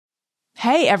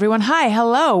Hey, everyone. Hi.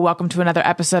 Hello. Welcome to another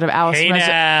episode of Allison. Hey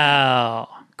now.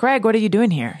 Greg, what are you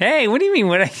doing here? Hey, what do you mean?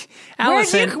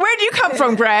 Allison, Where'd you come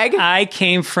from, Greg? I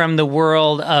came from the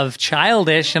world of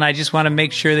Childish, and I just want to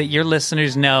make sure that your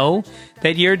listeners know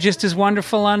that you're just as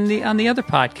wonderful on the other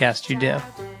podcast you do.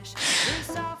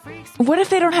 What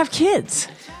if they don't have kids?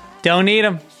 Don't need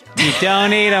them. You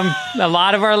don't need them. A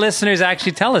lot of our listeners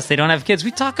actually tell us they don't have kids.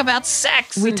 We talk about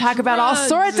sex. We talk about all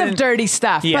sorts of dirty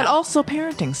stuff, but also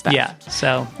parenting stuff. Yeah,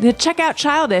 so. Check out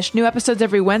Childish. New episodes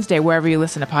every Wednesday, wherever you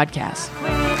listen to podcasts.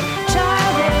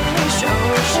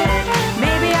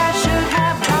 Maybe I should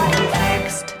have gotten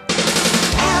fixed.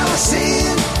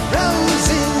 Allison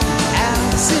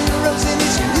Rosen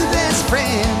is your new best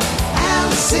friend.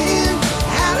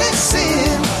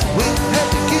 Allison, with her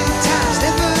the good times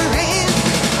never end.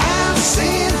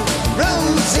 Allison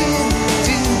Rosen,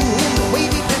 doing the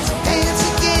wavy pencil dance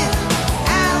again.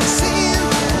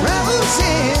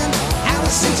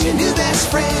 Allison's your new best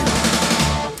friend.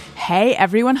 Hey,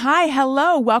 everyone. Hi.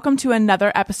 Hello. Welcome to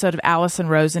another episode of Allison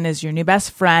Rosen is your new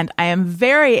best friend. I am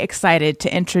very excited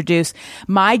to introduce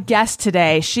my guest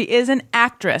today. She is an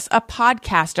actress, a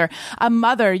podcaster, a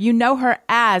mother. You know her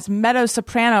as Meadow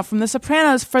Soprano from The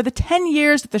Sopranos for the 10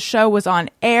 years that the show was on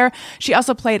air. She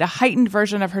also played a heightened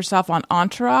version of herself on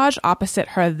Entourage opposite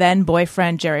her then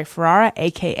boyfriend, Jerry Ferrara,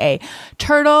 aka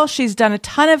Turtle. She's done a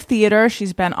ton of theater.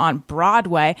 She's been on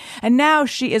Broadway, and now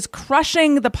she is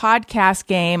crushing the podcast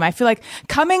game. I feel like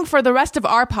coming for the rest of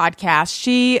our podcast.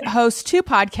 She hosts two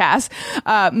podcasts,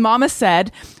 Mama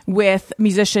Said with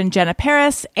musician Jenna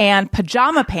Paris and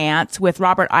Pajama Pants with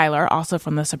Robert Eiler, also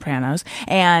from The Sopranos,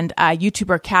 and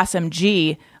YouTuber Kasim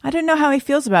G. I don't know how he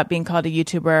feels about being called a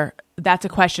YouTuber. That's a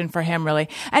question for him, really.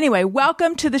 Anyway,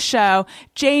 welcome to the show,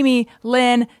 Jamie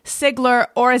Lynn Sigler,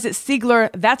 or is it Siegler?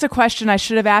 That's a question I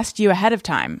should have asked you ahead of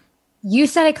time. You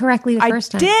said it correctly the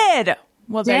first time. I did.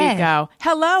 Well, there you go.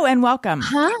 Hello and welcome.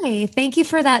 Hi. Thank you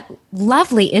for that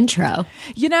lovely intro.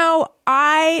 You know,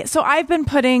 I've been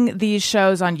putting these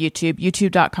shows on YouTube,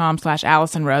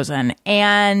 youtube.com/Allison Rosen.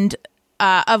 And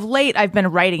of late, I've been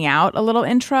writing out a little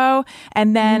intro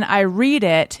and then I read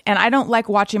it, and I don't like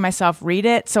watching myself read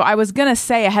it. So I was going to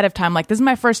say ahead of time, like, this is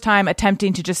my first time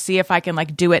attempting to just see if I can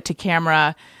like do it to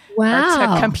camera or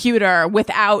to computer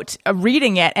without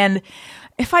reading it. And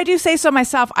if I do say so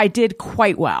myself, I did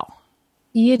quite well.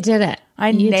 You did it.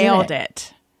 I nailed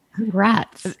it.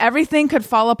 Congrats. Everything could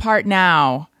fall apart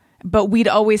now, but we'd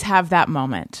always have that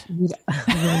moment. You'll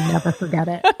never forget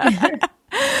it.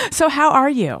 So how are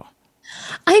you?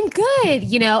 I'm good.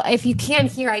 You know, if you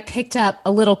can't hear, I picked up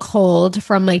a little cold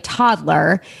from my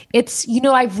toddler. It's, you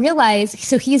know, I realized,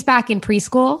 so he's back in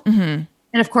preschool. Mm-hmm.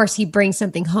 And of course he brings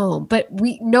something home, but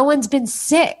no one's been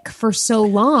sick for so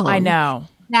long. I know.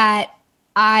 That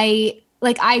I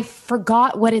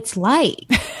forgot what it's like.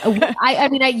 I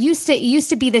mean, it used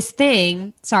to be this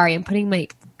thing. Sorry, I'm putting my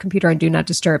computer on Do Not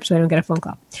Disturb so I don't get a phone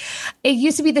call. It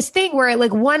used to be this thing where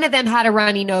like one of them had a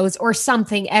runny nose or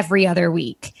something every other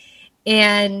week.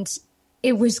 And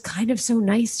it was kind of so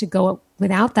nice to go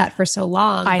without that for so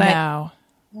long. I know.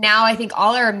 Now I think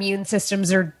all our immune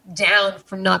systems are down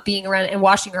from not being around and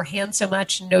washing our hands so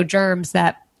much and no germs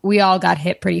that we all got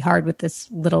hit pretty hard with this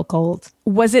little cold.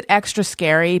 Was it extra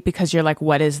scary because you're like,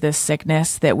 what is this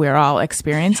sickness that we're all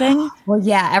experiencing? Well,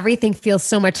 yeah, everything feels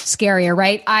so much scarier,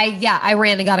 right? I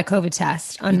ran and got a COVID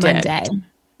test on Monday,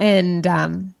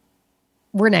 and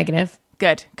we're negative.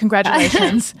 Good.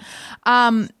 Congratulations.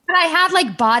 But I had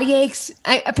like body aches.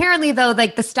 Apparently, though,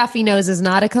 like the stuffy nose is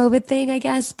not a COVID thing, I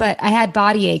guess. But I had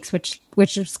body aches, which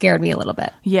scared me a little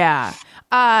bit. Yeah.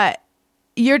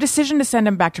 Your decision to send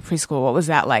him back to preschool, what was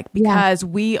that like? Because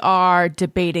we are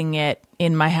debating it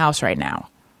in my house right now.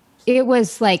 It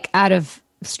was like out of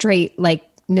straight like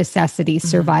necessity,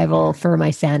 survival for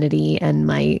my sanity and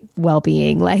my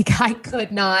well-being. Like I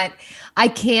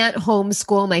can't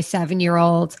homeschool my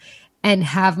 7-year-old and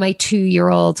have my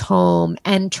 2-year-old home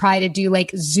and try to do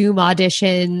like Zoom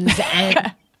auditions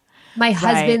and my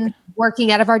husband working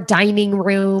out of our dining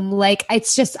room. Like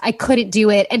it's just, I couldn't do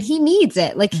it. And he needs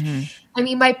it. Like, I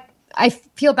mean, I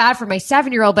feel bad for my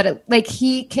 7-year-old, but like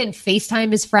he can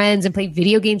FaceTime his friends and play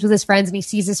video games with his friends and he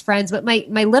sees his friends. But my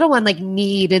little one like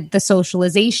needed the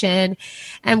socialization,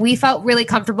 and we felt really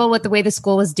comfortable with the way the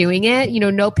school was doing it. You know,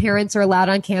 no parents are allowed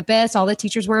on campus. All the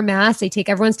teachers wear masks. They take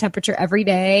everyone's temperature every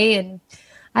day. And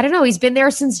I don't know, he's been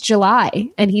there since July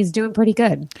and he's doing pretty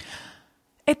good.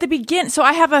 At the beginning, so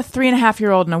I have a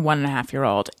 3.5-year-old and a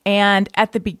 1.5-year-old. And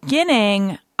at the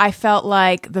beginning, I felt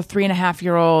like the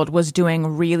 3.5-year-old was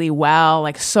doing really well,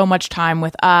 like so much time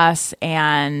with us,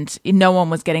 and no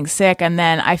one was getting sick. And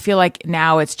then I feel like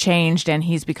now it's changed and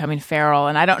he's becoming feral.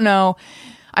 And I don't know,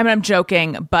 I mean, I'm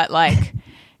joking, but like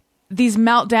these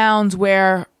meltdowns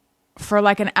where for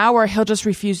like an hour, he'll just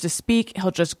refuse to speak.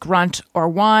 He'll just grunt or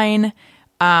whine.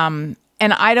 And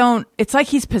it's like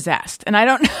he's possessed. And I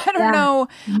don't know.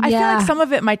 I feel like some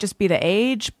of it might just be the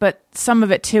age, but some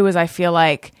of it too is I feel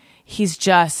like he's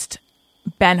just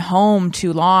been home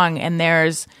too long and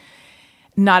there's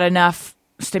not enough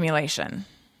stimulation.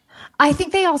 I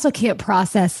think they also can't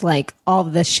process like all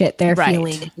of the shit they're Right.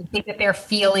 feeling. I think that they're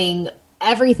feeling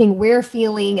everything we're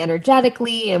feeling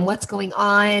energetically and what's going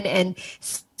on. And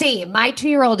same, my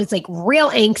 2-year-old is like real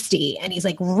angsty and he's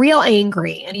like real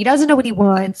angry and he doesn't know what he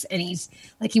wants. And he's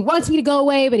like, he wants me to go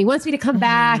away, but he wants me to come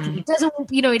back. And he doesn't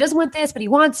want this, but he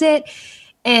wants it.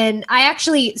 And I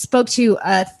actually spoke to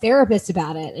a therapist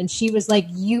about it. And she was like,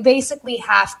 you basically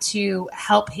have to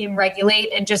help him regulate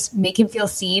and just make him feel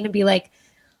seen and be like,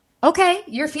 okay,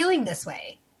 you're feeling this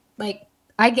way. Like,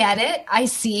 I get it. I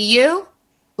see you.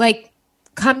 Like,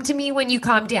 come to me when you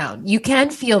calm down. You can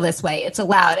feel this way. It's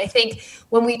allowed. I think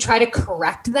when we try to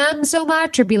correct them so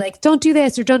much or be like, don't do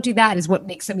this or don't do that is what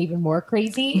makes them even more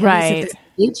crazy. Right. At this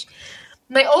age.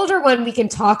 My older one, we can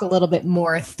talk a little bit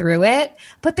more through it,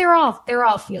 but they're all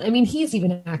feeling, I mean, he's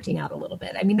even acting out a little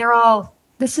bit. I mean,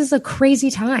 this is a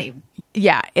crazy time.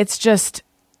 Yeah, it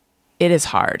is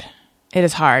hard. It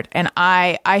is hard. And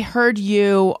I heard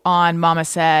you on Mama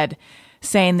Said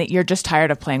saying that you're just tired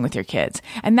of playing with your kids.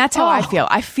 And that's how I feel.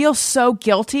 I feel so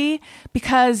guilty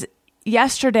because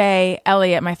yesterday,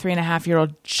 Elliot, my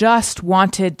 3.5-year-old, just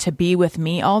wanted to be with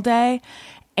me all day.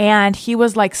 And he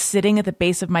was like sitting at the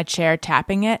base of my chair,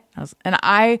 tapping it. And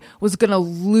I was going to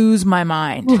lose my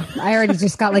mind. I already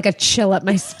just got like a chill up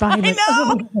my spine. I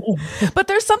know. But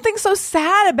there's something so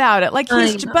sad about it. Like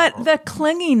but the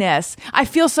clinginess, I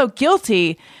feel so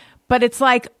guilty. But it's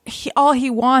like all he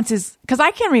wants is, because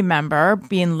I can remember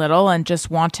being little and just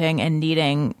wanting and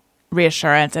needing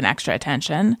reassurance and extra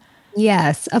attention.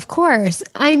 Yes, of course.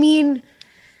 I mean,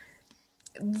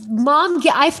 Mom,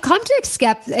 I've come to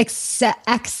accept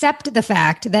the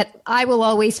fact that I will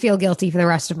always feel guilty for the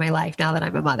rest of my life now that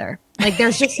I'm a mother. Like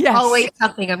there's just Yes. always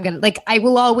something I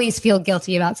will always feel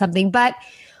guilty about something, but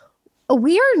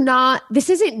this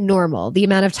isn't normal. The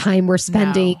amount of time we're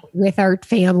spending with our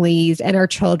families and our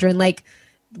children. Like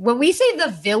when we say the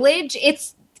village,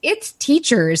 it's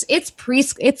teachers, it's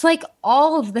preschool, it's like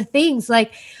all of the things.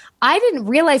 Like I didn't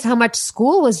realize how much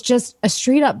school was just a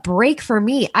straight up break for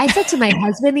me. I said to my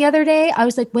husband the other day, I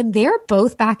was like, when they're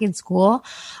both back in school,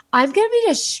 I'm going to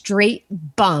be a straight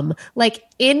bum, like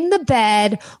in the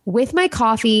bed with my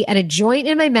coffee and a joint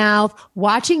in my mouth,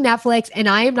 watching Netflix. And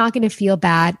I am not going to feel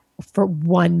bad for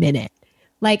 1 minute.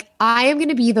 Like I am going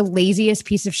to be the laziest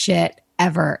piece of shit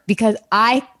ever because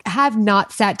I have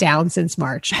not sat down since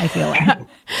March, I feel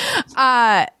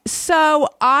like. So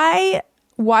I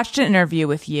watched an interview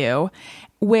with you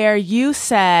where you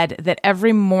said that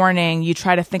every morning you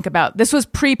try to think about, this was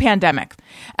pre-pandemic,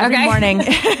 every morning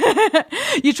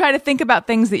you try to think about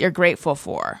things that you're grateful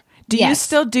for. Do you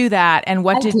still do that? And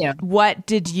what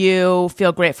did you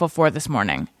feel grateful for this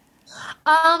morning?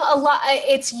 A lot.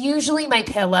 It's usually my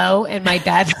pillow in my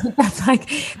bed. That's like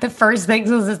the first thing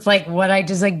is it's like what I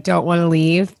just like don't want to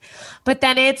leave. But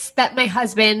then it's that my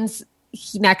husband's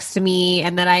next to me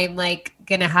and that I'm like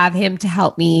going to have him to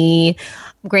help me.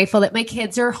 I'm grateful that my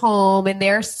kids are home and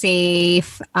they're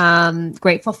safe.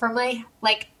 Grateful for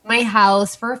my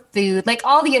house, for food, like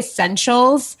all the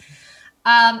essentials.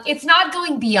 It's not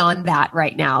going beyond that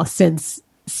right now since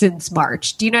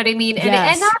March. Do you know what I mean? And,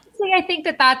 yes. and honestly, I think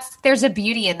there's a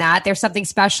beauty in that. There's something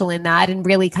special in that and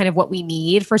really kind of what we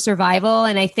need for survival.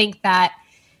 And I think that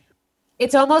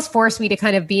it's almost forced me to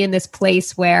kind of be in this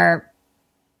place where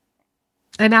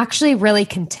I'm actually really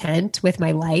content with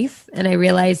my life. And I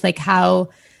realize like how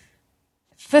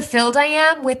fulfilled I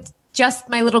am with just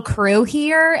my little crew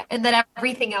here and that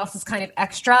everything else is kind of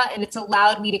extra. And it's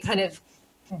allowed me to kind of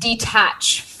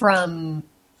detach from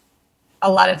a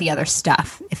lot of the other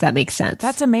stuff, if that makes sense.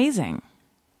 That's amazing.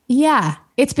 Yeah,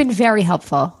 it's been very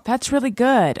helpful. That's really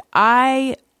good.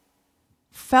 I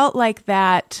felt like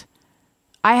that.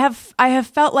 I have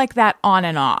felt like that on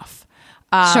and off.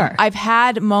 Sure. I've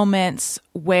had moments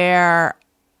where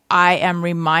I am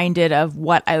reminded of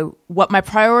what my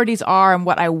priorities are and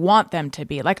what I want them to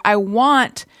be. Like I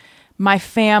want my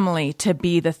family to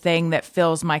be the thing that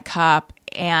fills my cup.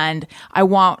 And I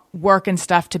want work and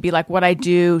stuff to be like what I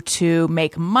do to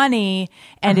make money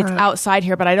and it's outside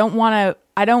here, but I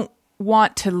don't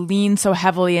want to lean so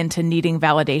heavily into needing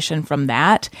validation from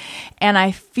that. And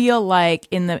I feel like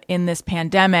in this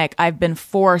pandemic, I've been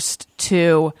forced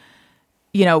to,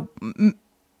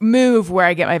 move where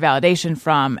I get my validation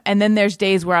from. And then there's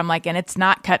days where I'm like, and it's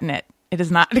not cutting it. It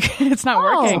is not, it's not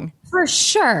working. For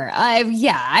sure.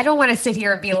 I don't want to sit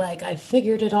here and be like, I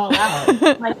figured it all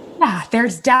out. Like, yeah,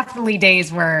 there's definitely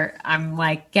days where I'm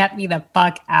like, get me the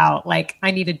fuck out. Like, I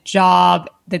need a job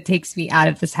that takes me out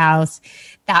of this house.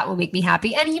 That will make me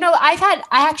happy. And, I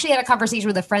actually had a conversation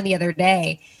with a friend the other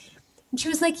day. And she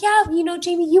was like, yeah,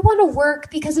 Jamie, you want to work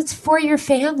because it's for your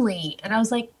family. And I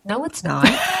was like, no, it's not.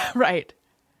 Right.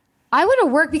 I want to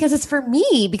work because it's for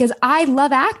me, because I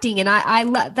love acting and I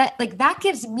love that. Like, that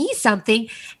gives me something.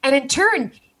 And in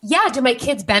turn, yeah, do my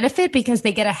kids benefit because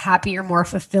they get a happier, more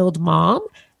fulfilled mom?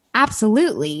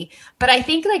 Absolutely. But I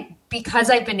think because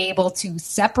I've been able to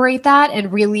separate that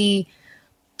and really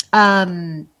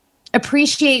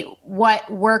appreciate what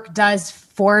work does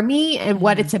for me and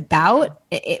what it's about,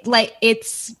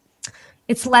 it's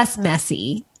less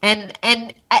messy. And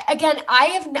again,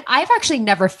 I've actually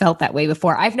never felt that way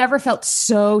before. I've never felt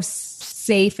so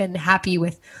safe and happy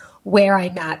with where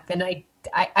I'm at. And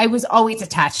I was always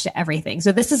attached to everything.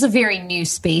 So this is a very new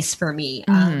space for me.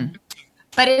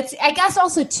 But it's, I guess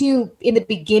also too, in the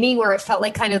beginning where it felt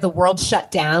like kind of the world shut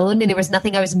down and there was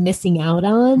nothing I was missing out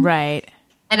on. Right.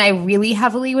 And I really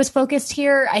heavily was focused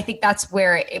here. I think that's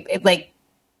where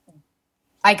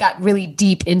I got really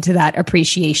deep into that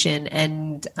appreciation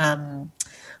and,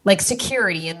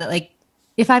 security, and that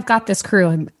if I've got this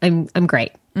crew, I'm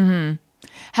great.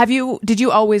 Mm-hmm. Did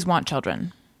you always want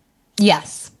children?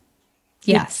 Yes.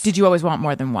 Did you always want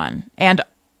more than one? And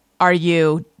do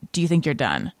you think you're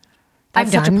done? That's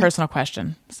I'm such done. a personal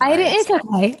question. It's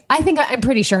okay. I'm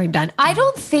pretty sure I'm done. I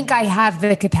don't think I have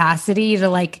the capacity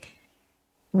to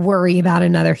worry about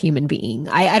another human being.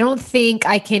 I don't think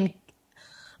I can.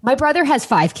 My brother has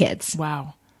 5 kids.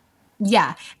 Wow.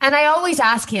 Yeah. And I always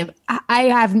ask him,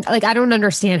 I don't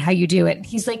understand how you do it. And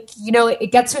he's like,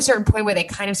 it gets to a certain point where they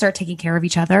kind of start taking care of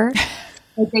each other.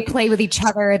 They play with each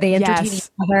other. They entertain each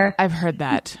other. I've heard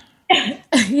that.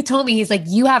 He told me, he's like,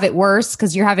 you have it worse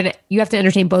because you have to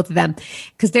entertain both of them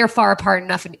because they're far apart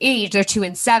enough in age. They're 2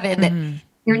 and 7 that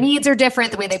your needs are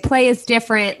different. The way they play is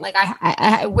different.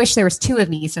 I wish there was 2 of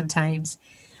me sometimes,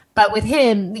 but with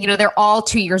him, they're all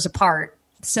 2 years apart.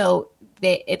 So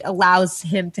it allows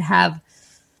him to have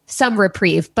some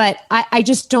reprieve, but I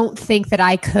just don't think that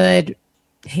I could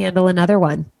handle another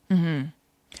one. Mm-hmm.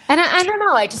 And I don't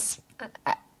know.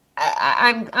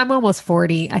 I'm almost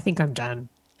 40. I think I'm done.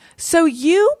 So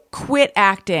you quit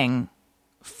acting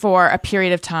for a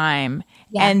period of time,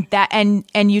 and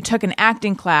you took an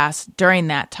acting class during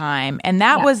that time, and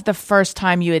that was the first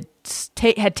time you had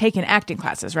taken acting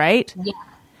classes, right?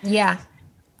 Yeah.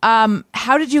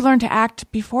 How did you learn to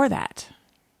act before that?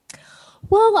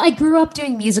 Well, I grew up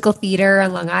doing musical theater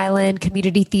on Long Island,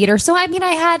 community theater. So,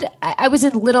 I was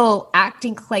in little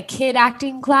acting, kid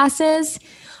acting classes.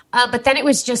 But then it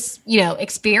was just,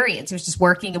 experience. It was just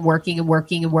working and working and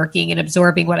working and working and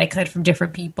absorbing what I could from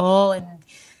different people. And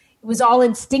it was all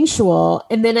instinctual.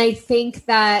 And then I think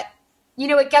that,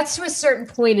 it gets to a certain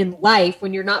point in life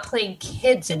when you're not playing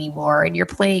kids anymore and you're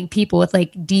playing people with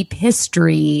deep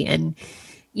history and,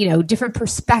 different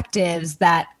perspectives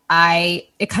that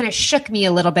it kind of shook me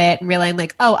a little bit and realizing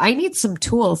I need some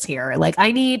tools here. There's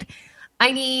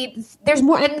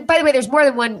more, and by the way, there's more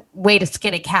than one way to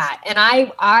skin a cat. And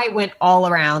I went all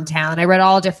around town. I read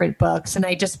all different books and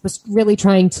I just was really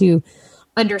trying to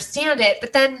understand it.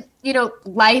 But then,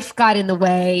 life got in the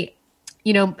way,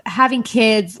 having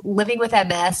kids, living with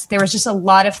MS, there was just a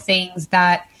lot of things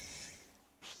that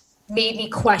made me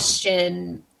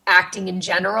question acting in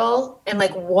general and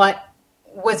what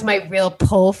was my real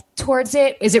pull towards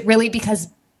it. Is it really because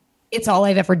it's all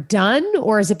I've ever done,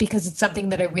 or is it because it's something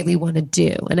that I really want to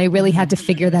do? And I really had to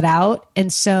figure that out.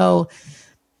 And so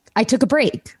I took a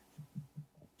break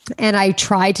and I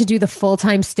tried to do the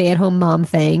full-time stay-at-home mom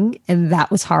thing. And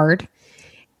that was hard.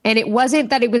 And it wasn't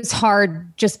that it was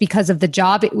hard just because of the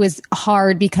job. It was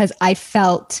hard because I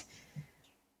felt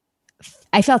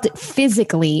it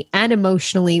physically and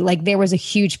emotionally like there was a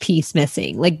huge piece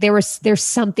missing. There's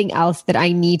something else that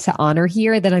I need to honor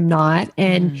here that I'm not.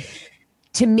 And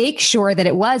to make sure that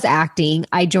it was acting,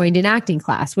 I joined an acting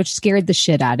class, which scared the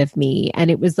shit out of me.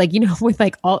 And it was I'm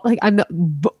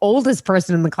the oldest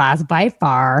person in the class by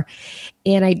far.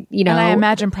 And I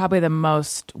imagine probably the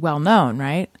most well-known,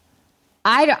 right?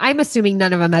 I'm assuming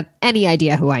none of them have any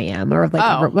idea who I am I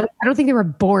don't think they were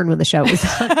born when the show was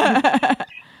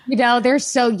on. They're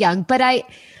so young, but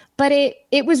but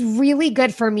it was really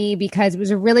good for me because it was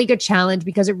a really good challenge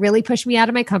because it really pushed me out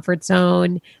of my comfort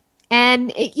zone.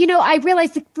 And, I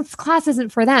realized that this class isn't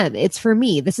for them. It's for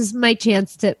me. This is my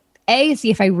chance to, A,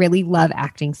 see if I really love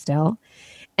acting still,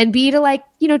 and B,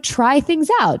 to try things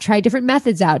out, try different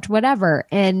methods out, whatever.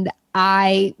 And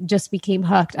I just became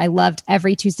hooked. I loved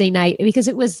every Tuesday night because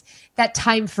it was that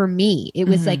time for me. It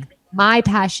was like my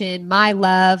passion, my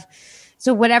love.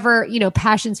 So whatever,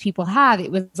 passions people have,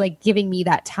 it was like giving me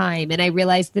that time. And I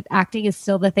realized that acting is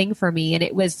still the thing for me. And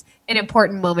it was an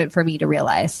important moment for me to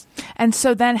realize. And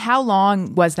so then how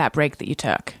long was that break that you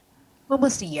took?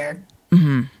 Almost a year.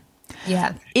 Mm-hmm.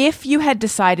 Yeah. If you had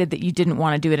decided that you didn't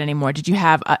want to do it anymore, did you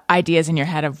have ideas in your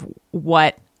head of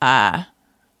what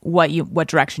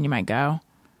direction you might go?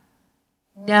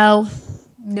 No.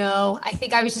 I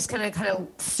think I was just going to kind of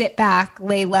sit back,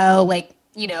 lay low,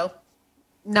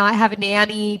 not have a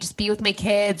nanny, just be with my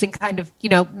kids and kind of,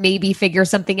 maybe figure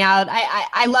something out.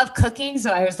 I love cooking.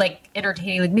 So I was like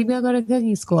entertaining, like maybe I'll go to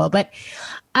cooking school. But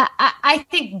I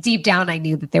think deep down I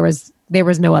knew that there was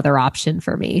no other option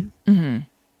for me. Mm-hmm.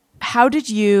 How did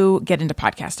you get into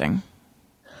podcasting?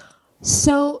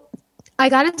 So I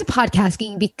got into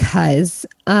podcasting because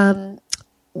when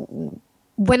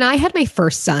I had my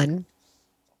first son,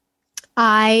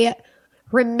 I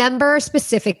remember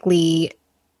specifically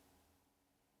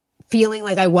feeling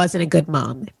like I wasn't a good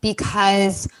mom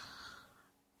because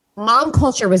mom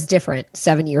culture was different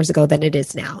 7 years ago than it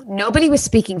is now. Nobody was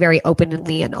speaking very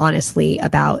openly and honestly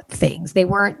about things. They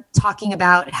weren't talking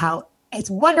about how it's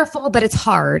wonderful, but it's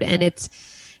hard. And it's,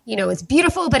 it's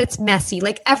beautiful, but it's messy.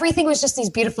 Like everything was just these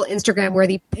beautiful Instagram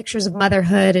worthy pictures of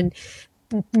motherhood and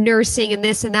nursing and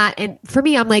this and that. And for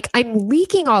me, I'm like, I'm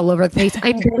leaking all over the place.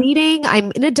 I'm bleeding.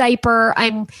 I'm in a diaper.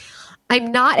 I'm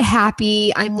not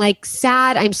happy. I'm like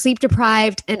sad. I'm sleep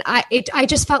deprived. And I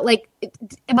just felt like,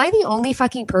 am I the only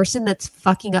fucking person that's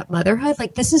fucking up motherhood?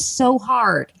 Like this is so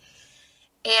hard.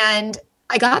 And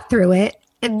I got through it.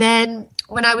 And then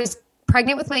when I was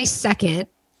pregnant with my second,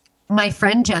 my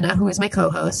friend Jenna, who was my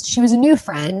co-host, she was a new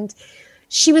friend.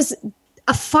 She was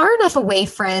a far enough away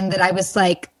friend that I was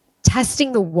like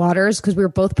testing the waters because we were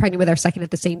both pregnant with our second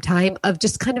at the same time of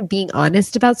just kind of being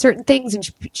honest about certain things. And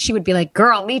she would be like,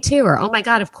 girl, me too. Or, oh my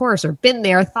God, of course. Or been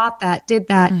there, thought that, did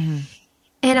that. Mm-hmm.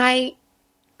 And I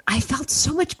felt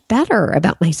so much better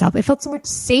about myself. I felt so much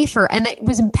safer. And it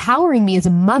was empowering me as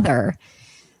a mother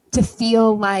to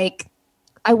feel like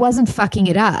I wasn't fucking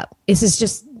it up. This is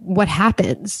just what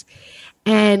happens.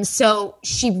 And so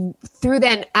through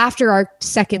then, after our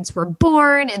seconds were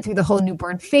born and through the whole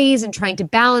newborn phase and trying to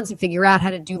balance and figure out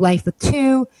how to do life with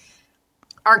two,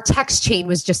 our text chain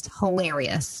was just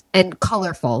hilarious and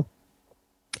colorful.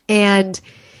 And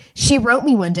she wrote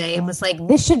me one day and was like,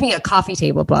 this should be a coffee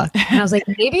table book. And I was like,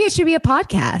 maybe it should be a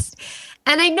podcast.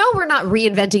 And I know we're not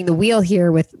reinventing the wheel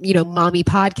here with, mommy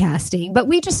podcasting, but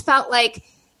we just felt like,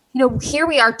 here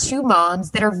we are, two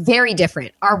moms that are very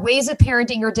different. Our ways of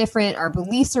parenting are different. Our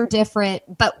beliefs are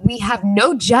different, but we have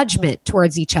no judgment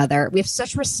towards each other. We have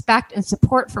such respect and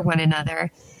support for one another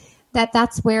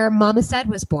that's where Mama Said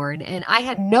was born. And I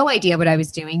had no idea what I was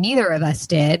doing. Neither of us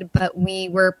did, but we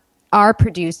are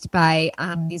produced by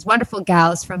these wonderful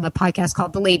gals from a podcast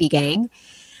called The Lady Gang.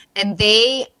 And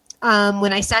they,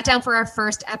 when I sat down for our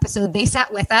first episode, they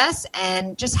sat with us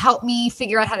and just helped me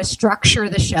figure out how to structure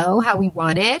the show, how we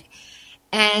wanted.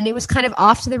 And it was kind of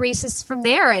off to the races from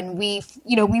there. And we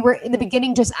were in the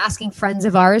beginning just asking friends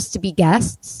of ours to be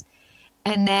guests.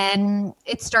 And then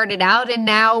it started out and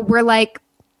now we're like,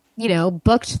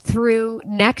 booked through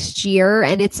next year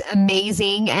and it's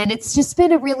amazing. And it's just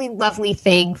been a really lovely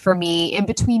thing for me in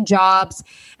between jobs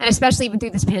and especially even through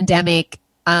this pandemic,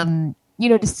 to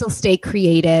still stay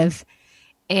creative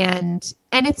and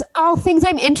it's all things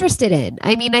I'm interested in.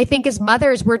 I mean, I think as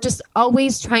mothers, we're just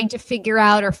always trying to figure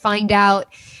out or find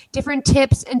out different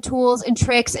tips and tools and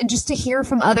tricks and just to hear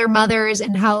from other mothers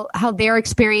and how their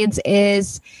experience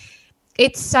is.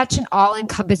 It's such an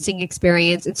all-encompassing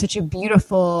experience. It's such a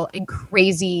beautiful and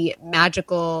crazy,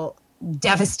 magical,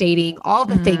 devastating, all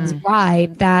the things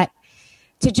ride that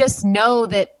to just know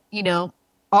that,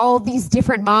 all these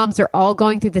different moms are all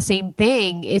going through the same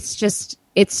thing. It's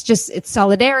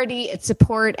solidarity, it's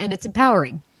support, and it's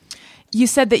empowering. You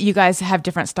said that you guys have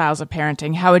different styles of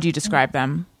parenting. How would you describe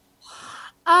them?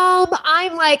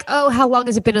 I'm like, oh, how long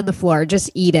has it been on the floor? Just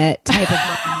eat it type of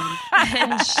mom.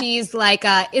 And she's like,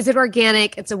 is it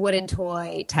organic? It's a wooden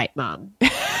toy type mom.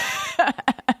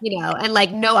 And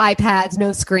like no iPads,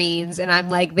 no screens. And I'm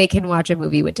like, they can watch a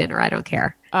movie with dinner. I don't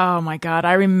care. Oh my God.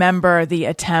 I remember the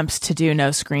attempts to do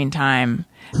no screen time.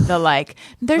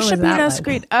 There should be no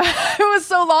screen. It was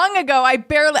so long ago. I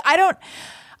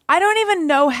I don't even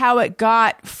know how it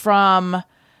got from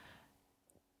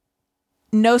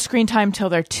no screen time till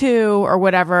they're 2 or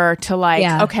whatever to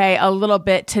like, okay, a little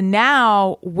bit to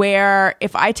now where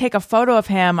if I take a photo of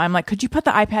him, I'm like, could you put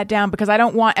the iPad down? Because I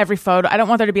don't want every photo. I don't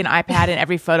want there to be an iPad in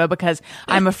every photo because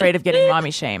I'm afraid of getting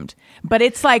mommy shamed. But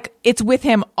it's like, it's with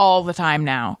him all the time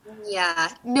now.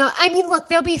 Yeah. No, I mean, look,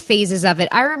 there'll be phases of it.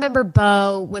 I remember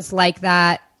Bo was like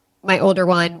that, my older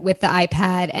one, with the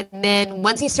iPad. And then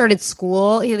once he started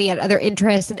school, he had other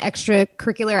interests and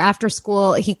extracurricular after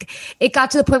school. It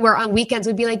got to the point where on weekends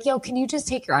we'd be like, yo, can you just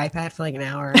take your iPad for like an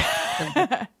hour?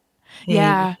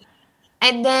 Yeah.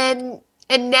 And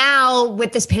now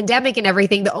with this pandemic and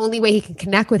everything, the only way he can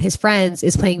connect with his friends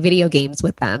is playing video games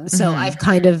with them. So I've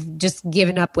kind of just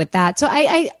given up with that. So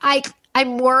I'm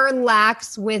more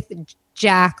lax with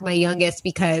Jack, my youngest,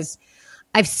 because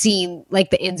I've seen like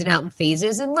the ins and outs and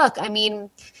phases. And look, I mean,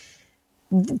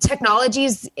 technology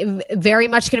is very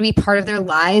much going to be part of their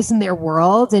lives and their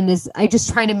world. And I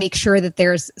just trying to make sure that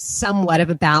there's somewhat of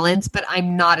a balance, but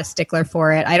I'm not a stickler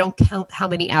for it. I don't count how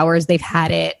many hours they've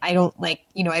had it. I don't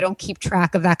I don't keep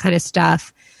track of that kind of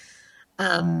stuff.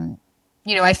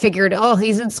 I figured,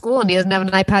 he's in school and he doesn't have an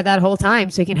iPad that whole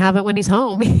time, so he can have it when he's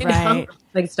home. You know?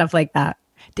 Like stuff like that.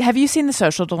 Have you seen The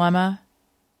Social Dilemma?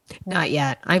 Not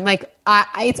yet. I'm like,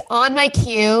 it's on my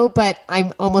queue, but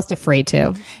I'm almost afraid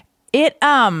to. It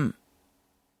made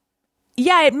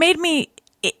me,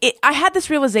 I had this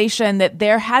realization that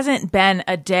there hasn't been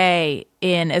a day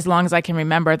in as long as I can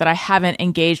remember that I haven't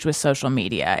engaged with social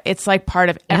media. It's like part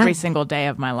of every single day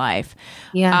of my life.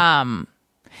 Yeah.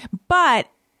 But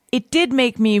it did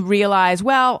make me realize,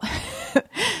 well,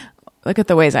 look at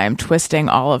the ways I am twisting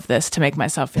all of this to make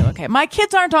myself feel okay. My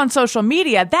kids aren't on social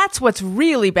media. That's what's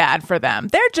really bad for them.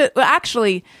 They're just,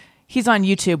 actually, he's on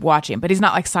YouTube watching, but he's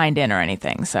not like signed in or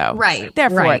anything. So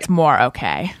therefore it's more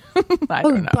okay. I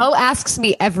don't know. Bo asks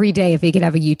me every day if he could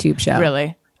have a YouTube show.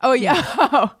 Really? Oh,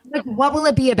 yeah. Like, what will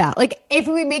it be about? Like, if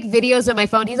we make videos on my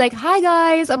phone, he's like, hi,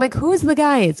 guys. I'm like, who's the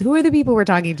guys? Who are the people we're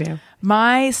talking to?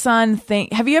 My son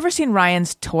have you ever seen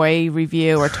Ryan's toy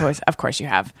review or toys? Of course you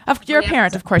have. You're a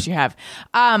parent. Of course you have.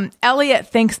 Elliot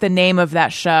thinks the name of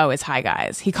that show is Hi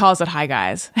Guys. He calls it Hi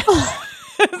Guys.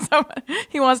 So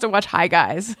he wants to watch Hi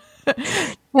Guys.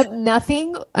 But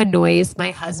nothing annoys my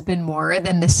husband more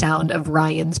than the sound of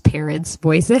Ryan's parents'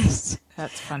 voices.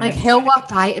 That's funny. Like, he'll walk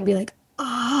by and be like,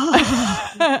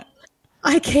 I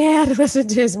can't listen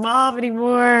to his mom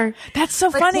anymore. That's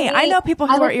so funny. I know people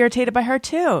who are irritated by her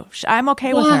too. I'm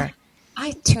okay with her.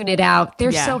 I tune it out.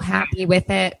 They're so happy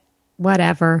with it.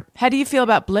 Whatever. How do you feel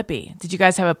about Blippi? Did you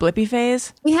guys have a Blippi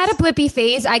phase? We had a Blippi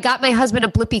phase. I got my husband a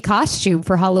Blippi costume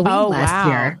for Halloween last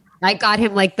year. I got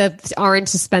him like the orange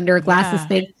suspender glasses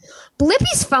thing.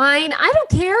 Blippi's fine. I don't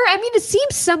care. I mean, it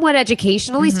seems somewhat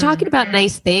educational. He's talking about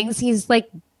nice things. He's like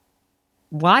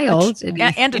wild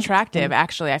and attractive.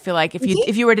 Actually, I feel like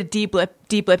if you were to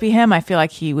de-Blippi him, I feel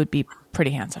like he would be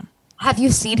pretty handsome. Have you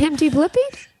seen him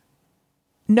de-Blippi?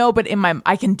 No, but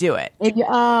I can do it. In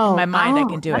my mind, I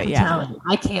can do it. Yeah,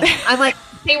 I can't. I'm like,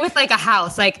 say with like a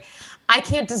house, like I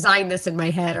can't design this in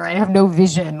my head, or I have no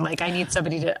vision. Like I need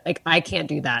somebody to like. I can't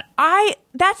do that.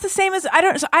 That's the same as I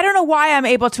don't know why I'm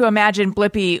able to imagine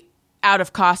Blippi out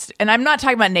of costume, and I'm not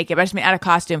talking about naked. But I just mean out of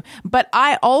costume. But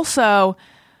I also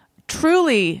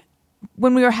truly,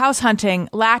 when we were house hunting,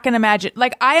 lack an imagine.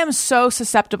 Like I am so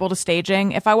susceptible to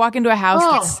staging. If I walk into a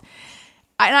house,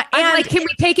 I'm like, can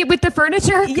we take it with the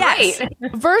furniture? Yes.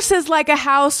 Great. Versus like a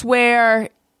house where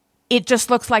it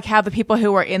just looks like how the people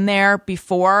who were in there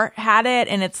before had it,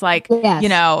 and it's like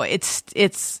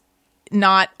it's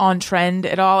not on trend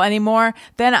at all anymore.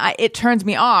 Then it turns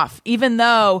me off. Even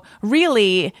though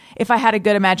really, if I had a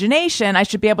good imagination, I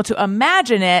should be able to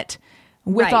imagine it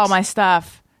with all my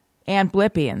stuff. And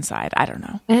Blippi inside. I don't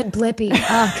know. And Blippi.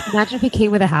 Imagine if he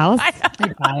came with a house.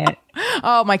 I'd buy it.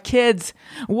 Oh, my kids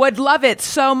would love it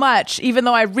so much, even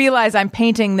though I realize I'm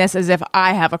painting this as if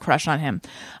I have a crush on him.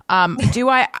 Do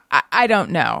I? I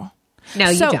don't know. No,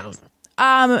 you don't.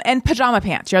 And Pajama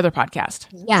Pants, your other podcast.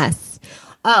 Yes.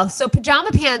 Oh, so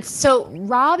Pajama Pants. So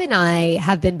Rob and I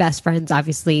have been best friends,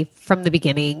 obviously, from the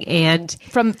beginning. And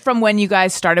from when you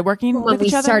guys started working with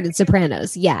each other? When we started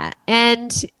Sopranos, yeah.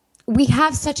 And we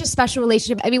have such a special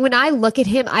relationship. I mean, when I look at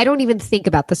him, I don't even think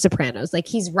about The Sopranos. Like,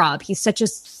 he's Rob. He's such a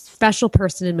special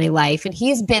person in my life. And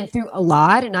he's been through a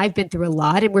lot, and I've been through a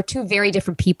lot. And we're two very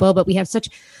different people, but we have such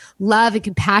love and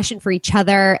compassion for each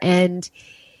other. And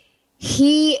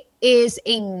he is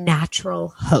a natural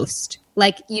host.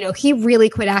 Like, he really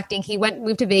quit acting. He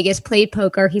moved to Vegas, played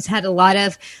poker. He's had a lot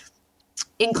of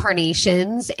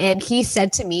incarnations. And he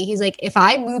said to me, he's like, if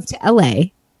I move to LA,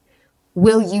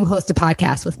 will you host a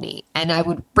podcast with me? And I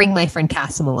would bring my friend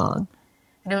Cassim along.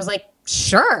 And I was like,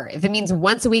 sure. If it means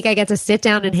once a week I get to sit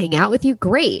down and hang out with you,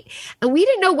 great. And we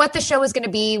didn't know what the show was going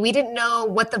to be. We didn't know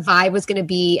what the vibe was going to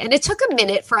be. And it took a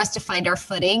minute for us to find our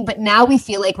footing, but now we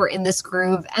feel like we're in this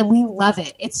groove and we love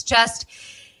it. It's just,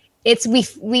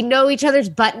 we know each other's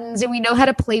buttons and we know how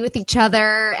to play with each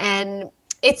other. And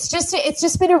it's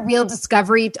just been a real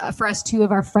discovery for us two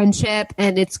of our friendship.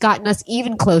 And it's gotten us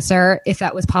even closer, if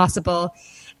that was possible.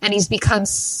 And he's become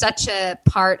such a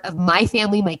part of my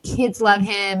family. My kids love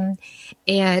him.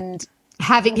 And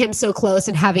having him so close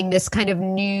and having this kind of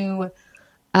new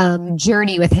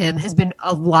journey with him has been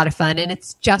a lot of fun. And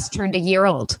it's just turned a year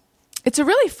old. It's a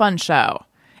really fun show.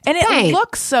 And it Thanks.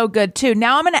 looks so good, too.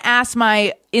 Now I'm going to ask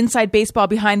my Inside Baseball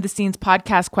behind the scenes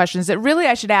podcast questions that really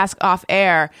I should ask off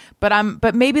air,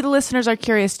 but maybe the listeners are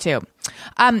curious, too.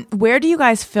 Where do you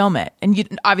guys film it? And you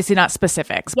obviously not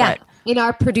specifics, Yeah. but... In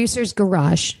our producer's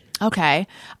garage. Okay.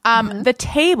 The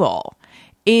table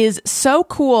is so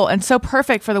cool and so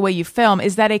perfect for the way you film.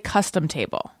 Is that a custom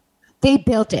table? They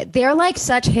built it. They're like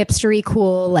such hipstery,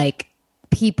 cool, like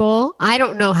people. I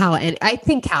don't know how, and I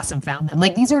think Cassim found them.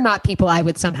 Like these are not people I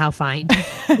would somehow find.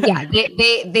 Yeah,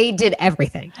 they did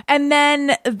everything. And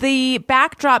then the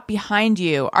backdrop behind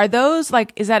you, are those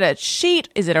like, is that a sheet?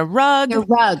 Is it a rug? They're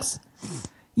rugs.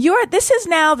 This is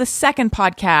now the second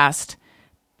podcast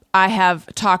I have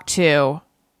talked to.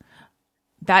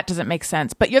 That doesn't make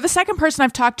sense. But you're the second person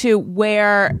I've talked to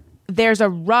where there's a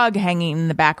rug hanging in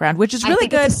the background, which is really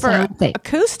good for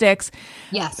acoustics.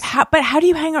 Yes. But how do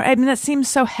you hang around? I mean, that seems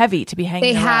so heavy to be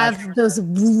hanging They around. have those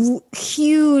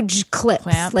huge clips,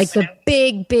 Clamps? like the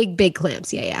big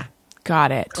clamps. Yeah.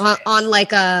 Got it. On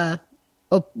like a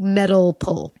metal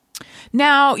pole.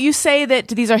 Now, you say that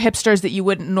these are hipsters that you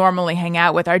wouldn't normally hang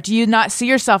out with. Or do you not see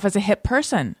yourself as a hip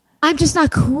person? I'm just not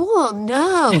cool.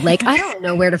 No, like I don't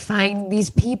know where to find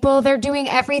these people. They're doing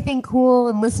everything cool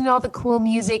and listening to all the cool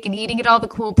music and eating at all the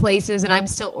cool places. And I'm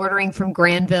still ordering from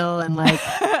Granville and like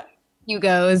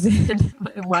Hugo's and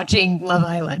watching Love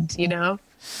Island, you know?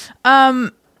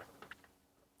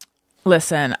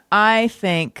 Listen, I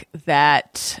think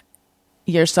that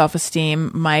your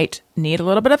self-esteem might need a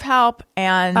little bit of help.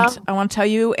 And I want to tell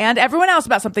you and everyone else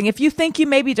about something. If you think you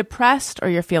may be depressed or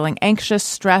you're feeling anxious,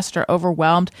 stressed, or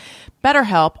overwhelmed,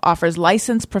 BetterHelp offers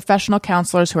licensed professional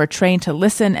counselors who are trained to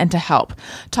listen and to help.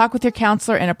 Talk with your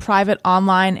counselor in a private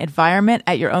online environment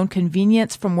at your own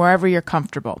convenience from wherever you're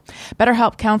comfortable.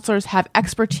 BetterHelp counselors have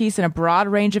expertise in a broad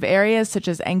range of areas such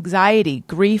as anxiety,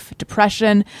 grief,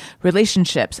 depression,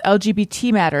 relationships,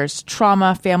 LGBT matters,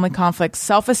 trauma, family conflicts,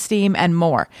 self-esteem, and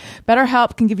more.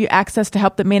 BetterHelp can give you access to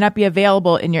help that may not be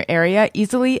available in your area.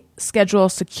 Easily schedule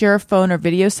secure phone or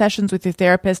video sessions with your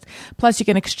therapist. Plus, you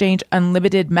can exchange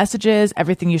unlimited messages.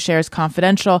 Everything you share is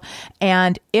confidential.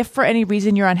 And if for any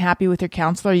reason you're unhappy with your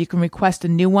counselor, you can request a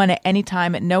new one at any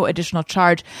time at no additional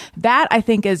charge. That I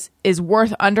think is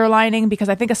worth underlining because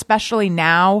I think especially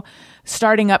now,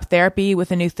 starting up therapy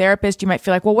with a new therapist, you might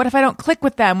feel like, well, what if I don't click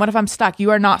with them? What if I'm stuck?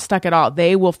 You are not stuck at all.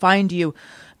 They will find you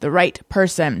the right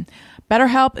person.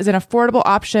 BetterHelp is an affordable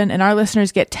option, and our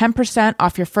listeners get 10%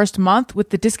 off your first month with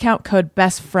the discount code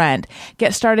BESTFRIEND.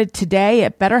 Get started today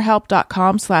at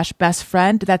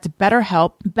betterhelp.com/bestfriend. That's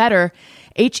BetterHelp, better,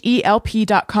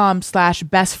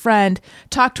 HELP.com/bestfriend.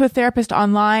 Talk to a therapist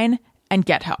online and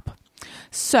get help.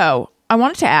 So I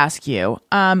wanted to ask you,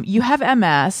 you have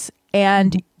MS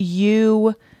and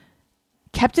you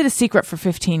kept it a secret for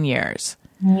 15 years.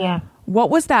 Yeah. What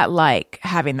was that like,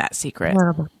 having that secret?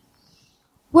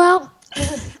 Well,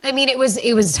 I mean, it was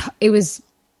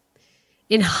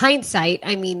in hindsight,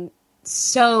 I mean,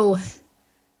 so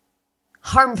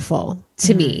harmful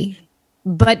to me,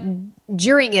 but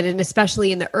during it, and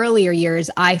especially in the earlier years,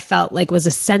 I felt like was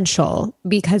essential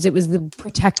because it was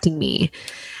protecting me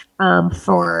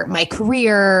for my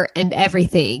career and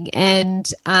everything. And,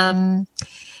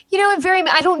 you know,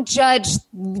 I don't judge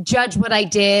what I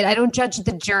did. I don't judge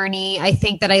the journey. I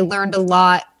think that I learned a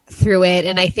lot through it.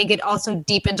 And I think it also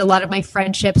deepened a lot of my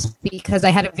friendships because I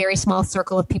had a very small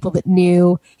circle of people that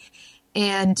knew,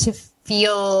 and to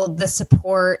feel the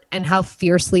support and how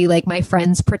fiercely like my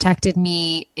friends protected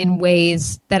me in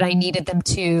ways that I needed them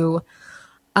to,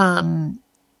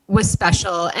 was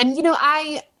special. And, you know,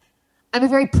 I'm a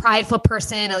very prideful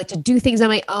person. I like to do things on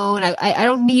my own. I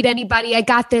don't need anybody. I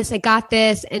got this.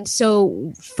 And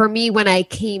so for me, when I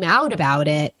came out about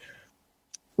it,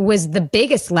 was the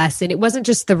biggest lesson. It wasn't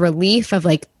just the relief of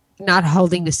like not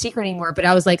holding the secret anymore, but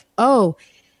I was like, oh,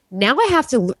 now I have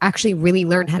to actually really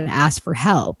learn how to ask for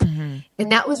help. Mm-hmm.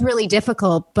 And that was really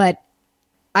difficult, but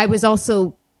I was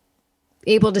also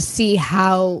able to see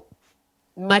how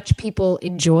much people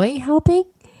enjoy helping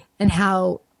and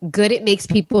how good it makes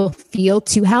people feel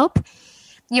to help.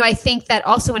 I think that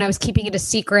also when I was keeping it a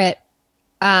secret,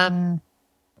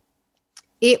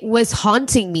 it was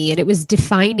haunting me and it was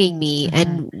defining me.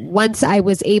 And once I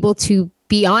was able to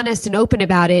be honest and open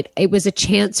about it, it was a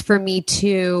chance for me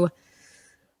to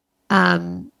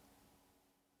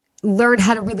learn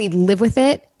how to really live with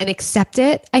it and accept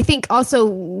it. I think also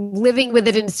living with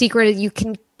it in secret, you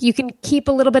can keep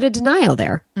a little bit of denial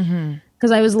there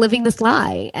because I was living this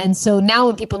lie. And so now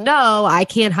when people know, I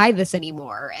can't hide this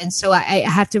anymore. And so I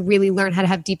have to really learn how to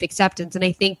have deep acceptance. And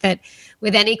I think that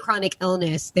with any chronic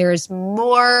illness, there's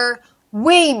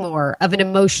way more of an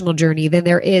emotional journey than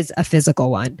there is a physical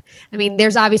one. I mean,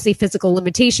 there's obviously physical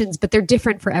limitations, but they're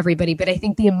different for everybody. But I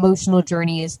think the emotional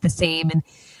journey is the same. And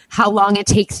how long it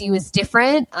takes you is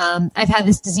different. I've had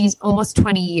this disease almost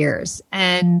 20 years.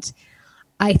 And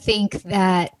I think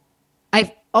that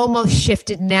I've almost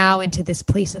shifted now into this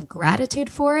place of gratitude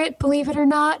for it, believe it or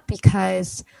not,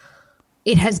 because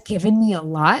it has given me a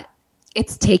lot.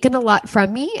 It's taken a lot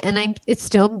from me, and it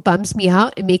still bums me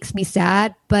out. It makes me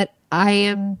sad, but I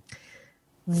am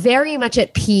very much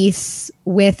at peace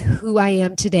with who I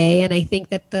am today. And I think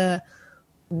that the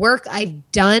work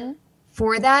I've done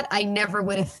for that, I never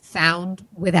would have found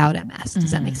without MS.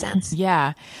 Does that make sense?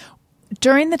 Yeah.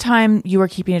 During the time you were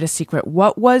keeping it a secret,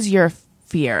 what was your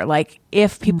fear? Like,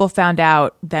 if people found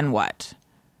out, then what?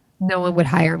 No one would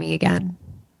hire me again.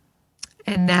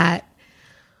 And that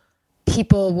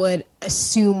people would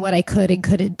assume what I could and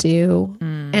couldn't do.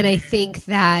 And I think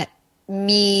that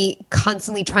me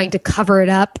constantly trying to cover it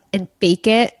up and fake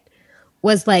it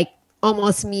was like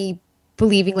almost me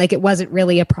believing like it wasn't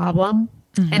really a problem.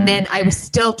 And then I was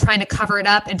still trying to cover it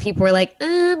up, and people were like,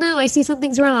 no, I see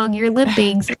something's wrong. You're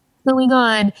limping. Something's going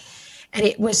on.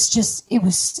 And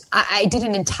I did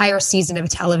an entire season of a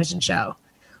television show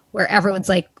where everyone's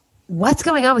like, what's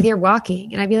going on with your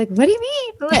walking? And I'd be like, what do you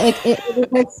mean? Like,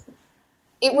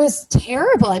 it was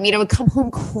terrible. I mean, I would come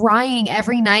home crying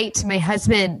every night to my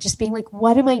husband, just being like,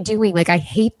 what am I doing? Like, I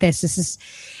hate this.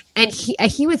 And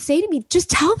he would say to me, just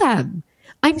tell them.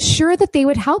 I'm sure that they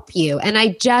would help you. And I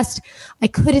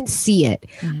couldn't see it.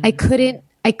 I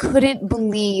couldn't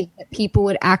believe that people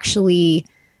would actually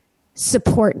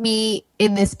support me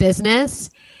in this business.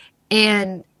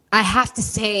 And I have to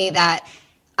say that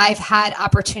I've had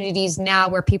opportunities now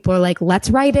where people are like, let's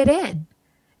write it in.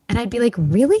 And I'd be like,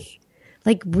 really?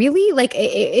 Like, really? Like,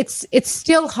 it's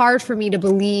still hard for me to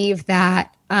believe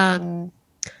that, I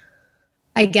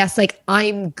guess, like,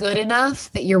 I'm good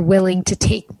enough that you're willing to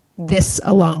take this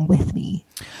along with me.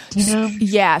 Do you know?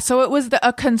 Yeah. So it was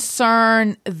a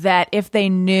concern that if they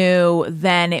knew,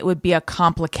 then it would be a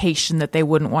complication that they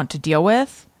wouldn't want to deal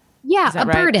with. Yeah. A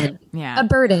right? burden. Yeah. A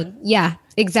burden. Yeah,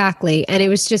 exactly. And it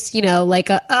was just, we got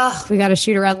to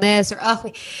shoot around this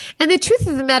and the truth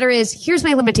of the matter is, here's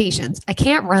my limitations. I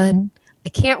can't run. I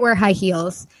can't wear high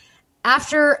heels.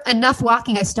 After enough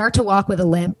walking, I start to walk with a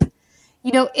limp.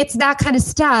 It's that kind of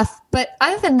stuff. But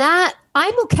other than that,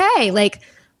 I'm okay. Like,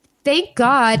 thank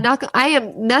God, I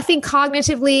am nothing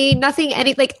cognitively,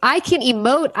 I can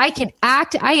emote, I can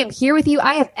act, I am here with you,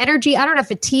 I have energy, I don't have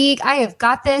fatigue, I have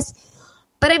got this,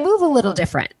 but I move a little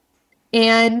different.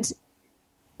 And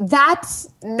that's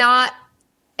not,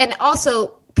 and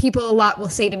also people a lot will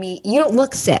say to me, you don't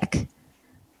look sick,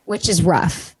 which is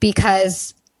rough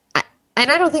because,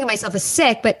 and I don't think of myself as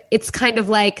sick, but it's kind of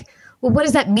like, well, what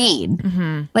does that mean?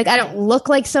 Mm-hmm. Like, I don't look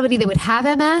like somebody that would have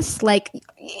MS. Like,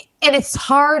 and it's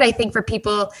hard, I think, for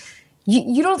people.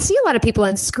 You don't see a lot of people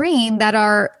on screen that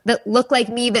look like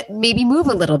me that maybe move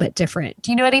a little bit different.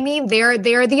 Do you know what I mean? They're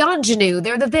the ingenue.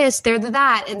 They're the this. They're the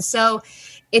that. And so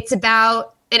it's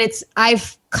about, and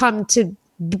I've come to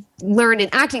learn in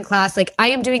acting class, like, I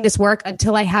am doing this work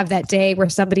until I have that day where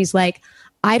somebody's like,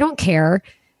 I don't care.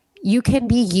 You can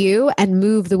be you and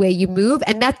move the way you move.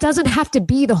 And that doesn't have to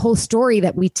be the whole story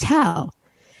that we tell.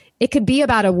 It could be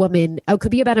about a woman. It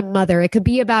could be about a mother. It could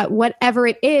be about whatever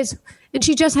it is. And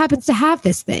she just happens to have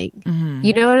this thing. Mm-hmm.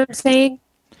 You know what I'm saying?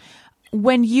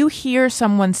 When you hear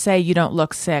someone say you don't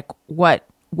look sick, what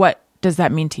does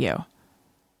that mean to you?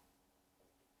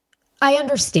 I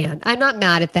understand. I'm not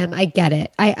mad at them. I get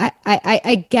it.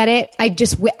 I get it.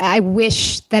 I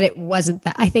wish that it wasn't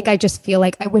that. I think I just feel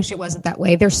like I wish it wasn't that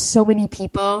way. There's so many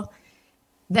people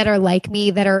that are like me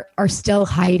that are still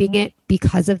hiding it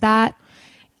because of that.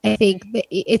 I think that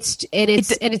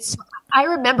it's I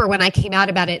remember when I came out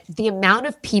about it, the amount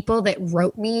of people that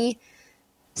wrote me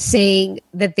saying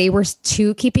that they were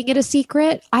too keeping it a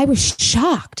secret. I was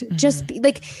shocked. Mm-hmm. Just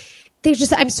like,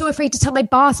 I'm so afraid to tell my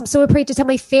boss. I'm so afraid to tell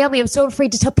my family. I'm so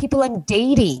afraid to tell people I'm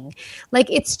dating. Like,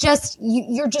 it's just,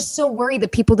 you're just so worried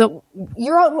that people don't,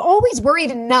 you're always worried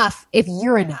enough if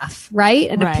you're enough, right?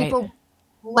 And if people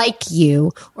like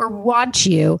you or want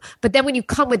you, but then when you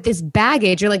come with this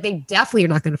baggage, you're like, they definitely are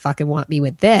not going to fucking want me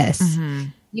with this,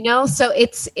 you know? So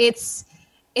it's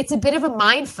a bit of a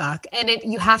mind fuck. And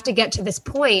you have to get to this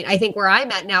point, I think, where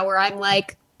I'm at now, where I'm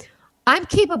like, I'm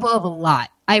capable of a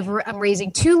lot. I'm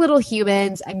raising 2 little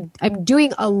humans. I'm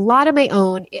doing a lot of my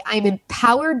own. I'm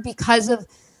empowered because of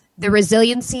the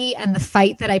resiliency and the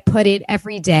fight that I put in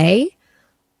every day.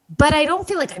 But I don't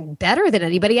feel like I'm better than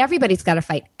anybody. Everybody's got to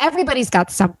fight. Everybody's got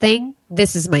something.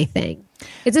 This is my thing.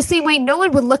 It's the same way no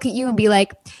one would look at you and be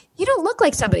like, you don't look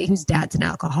like somebody whose dad's an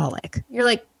alcoholic. You're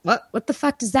like, what the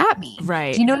fuck does that mean?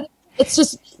 Right. You know, it's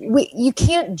just, you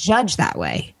can't judge that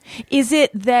way. Is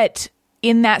it that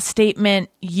in that statement,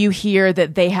 you hear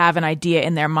that they have an idea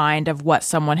in their mind of what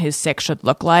someone who's sick should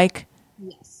look like?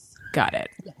 Yes. Got it.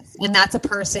 Yes. And that's a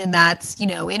person that's, you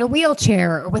know, in a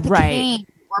wheelchair or with a cane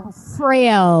or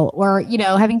frail or, you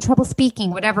know, having trouble speaking,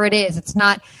 whatever it is. It's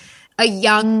not a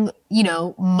young, you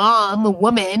know, mom, a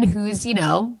woman who's, you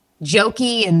know,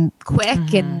 jokey and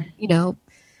quick and, you know,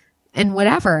 and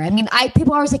whatever. I mean,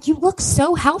 people are always like, you look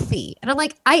so healthy. And I'm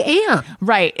like, I am.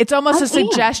 Right. It's almost a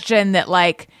suggestion that,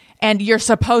 like, and you're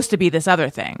supposed to be this other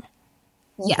thing.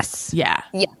 Yes. Yeah.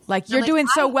 Yeah. Like, you're doing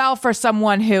so well for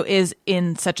someone who is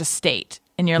in such a state.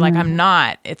 And you're like, I'm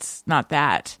not. It's not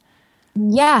that.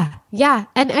 Yeah. Yeah.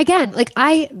 And again, like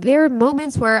there are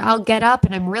moments where I'll get up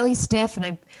and I'm really stiff and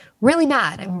I'm really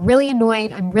mad. I'm really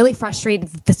annoyed. I'm really frustrated.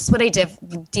 This is what I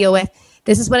deal with.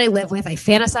 This is what I live with. I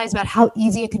fantasize about how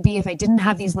easy it could be if I didn't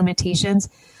have these limitations.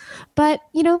 But,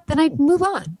 you know, then I move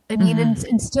on. I mean,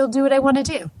 and still do what I want to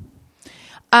do.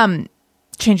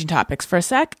 Changing topics for a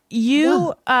sec.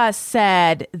 You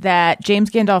said that James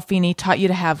Gandolfini taught you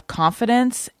to have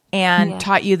confidence and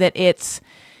taught you that it's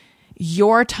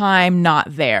your time,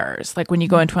 not theirs. Like when you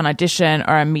go into an audition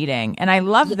or a meeting. And I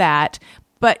love that.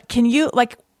 But can you,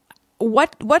 like,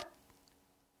 what,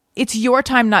 it's your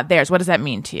time, not theirs. What does that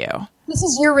mean to you? This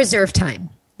is your reserve time.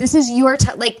 This is your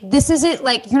time. Like, this isn't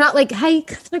like, you're not like, hey,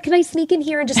 can I sneak in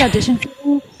here and just audition for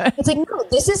you? It's like, no,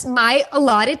 this is my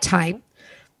allotted time.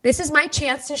 This is my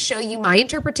chance to show you my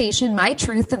interpretation, my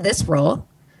truth of this role.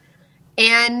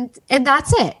 And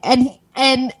that's it.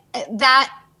 And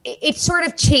that it sort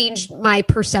of changed my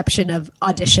perception of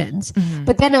auditions.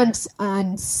 But then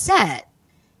on set,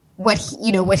 what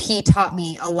he taught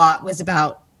me a lot was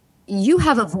about, you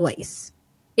have a voice.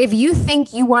 If you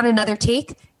think you want another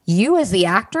take, you as the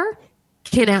actor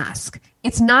can ask.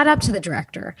 It's not up to the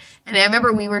director. And I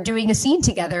remember we were doing a scene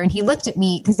together and he looked at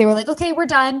me because they were like, okay, we're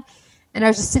done. And I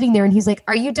was just sitting there and he's like,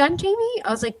 are you done, Jamie?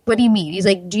 I was like, what do you mean? He's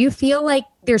like, do you feel like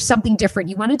there's something different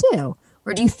you want to do?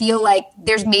 Or do you feel like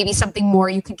there's maybe something more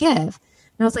you could give?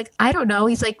 And I was like, I don't know.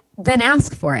 He's like, then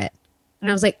ask for it. And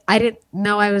I was like, I didn't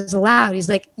know I was allowed. He's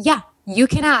like, yeah, you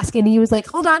can ask. And he was like,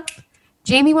 hold on.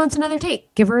 Jamie wants another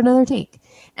take. Give her another take.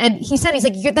 And he said, he's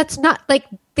like, that's not like,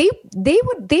 they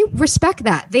respect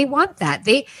that. They want that.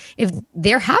 If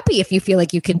they're happy if you feel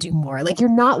like you can do more, like you're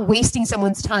not wasting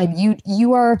someone's time.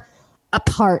 You are a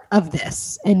part of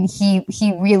this. And he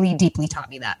really deeply taught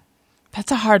me that.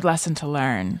 That's a hard lesson to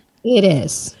learn. It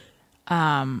is.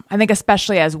 I think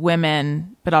especially as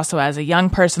women, but also as a young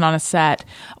person on a set.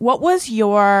 What was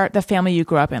the family you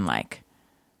grew up in like?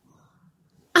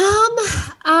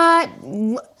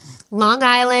 Long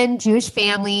Island, Jewish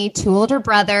family, 2 older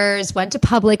brothers, went to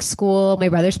public school. My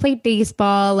brothers played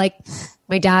baseball. Like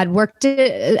my dad was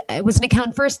an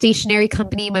accountant for a stationery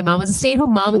company. My mom was a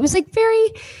stay-at-home mom. It was like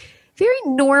very, very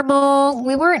normal.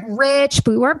 We weren't rich,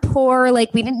 but we weren't poor.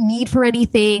 Like we didn't need for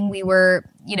anything. We were,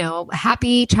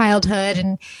 happy childhood.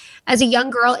 And as a young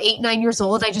girl, 8, 9 years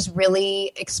old, I just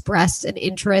really expressed an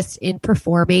interest in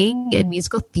performing and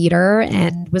musical theater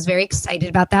and was very excited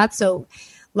about that. So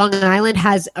Long Island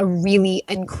has a really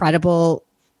incredible,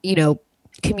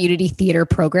 community theater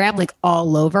program like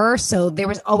all over. So there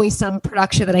was always some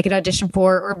production that I could audition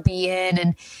for or be in.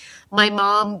 And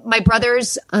my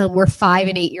brothers were 5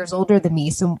 and 8 years older than me.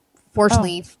 So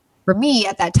fortunately for me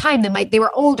at that time, they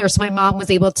were older. So my mom was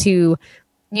able to,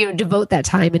 devote that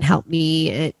time and help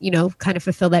me, kind of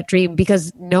fulfill that dream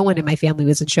because no one in my family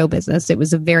was in show business. It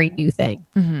was a very new thing.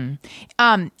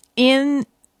 Mm-hmm. In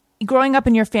growing up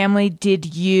in your family,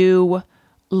 did you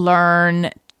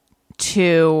learn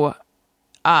to,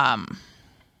 what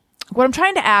I'm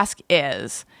trying to ask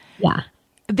is,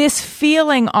 this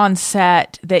feeling on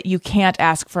set that you can't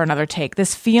ask for another take,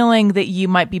 this feeling that you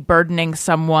might be burdening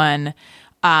someone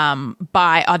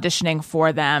by auditioning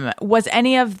for them. Was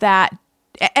any of that,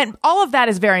 and all of that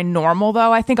is very normal,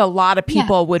 though. I think a lot of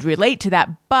people would relate to that.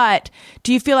 But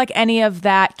do you feel like any of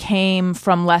that came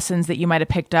from lessons that you might have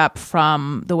picked up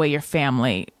from the way your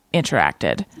family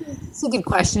interacted? It's a good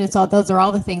question. Those are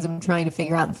all the things I'm trying to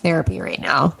figure out in therapy right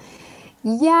now.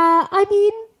 Yeah, I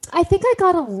mean, I think I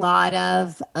got a lot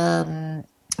of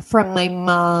from my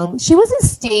mom. She wasn't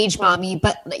stage mommy,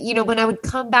 but when I would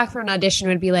come back for an audition,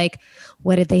 it would be like,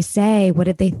 what did they say? What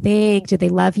did they think? Did they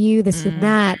love you? This and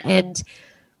that. And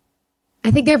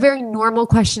I think they're very normal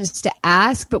questions to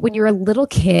ask. But when you're a little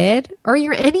kid or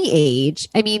you're any age,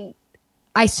 I mean,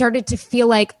 I started to feel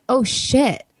like, oh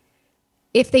shit,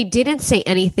 if they didn't say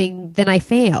anything, then I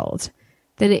failed.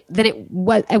 Then it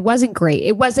wasn't great.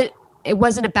 It wasn't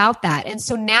about that. And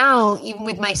so now, even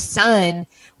with my son,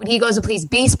 when he goes and plays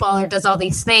baseball or does all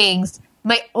these things,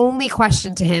 my only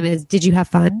question to him is, did you have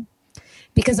fun?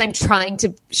 Because I'm trying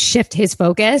to shift his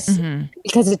focus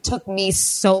because it took me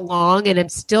so long. And I'm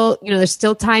still, there's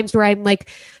still times where I'm like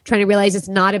trying to realize it's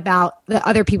not about the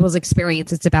other people's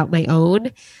experience. It's about my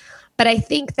own. But I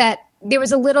think that there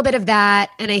was a little bit of that.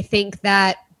 And I think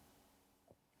that,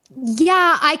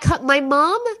 my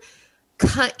mom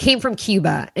came from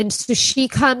Cuba. And so she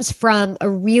comes from a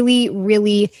really,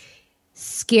 really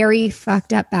scary,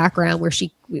 fucked up background where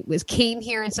she came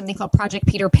here in something called Project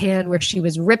Peter Pan, where she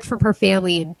was ripped from her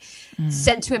family and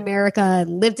sent to America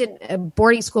and lived in a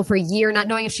boarding school for a year, not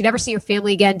knowing if she'd ever see her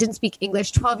family again, didn't speak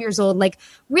English, 12 years old, like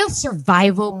real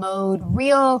survival mode,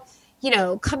 real,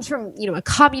 comes from, a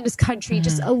communist country,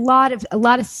 just a lot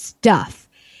of stuff.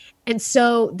 And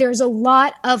so there's a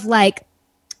lot of like,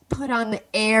 put on the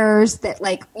airs that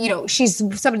she's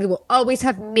somebody who will always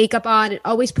have makeup on and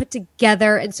always put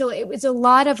together. And so it was a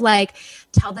lot of like,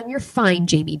 tell them you're fine,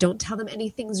 Jamie. Don't tell them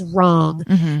anything's wrong.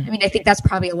 I mean, I think that's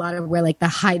probably a lot of where like the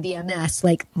hide the MS,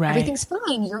 like everything's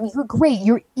fine. You're great.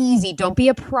 You're easy. Don't be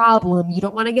a problem. You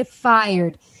don't want to get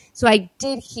fired. So I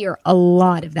did hear a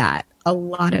lot of that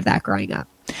growing up.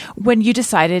 When you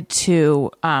decided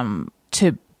to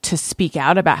speak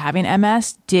out about having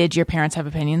MS, did your parents have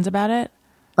opinions about it?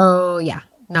 Oh yeah,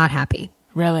 not happy.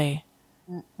 Really?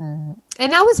 And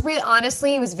that was really,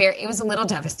 honestly, it was a little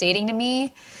devastating to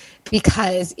me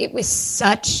because it was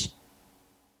such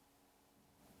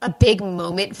a big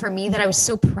moment for me that I was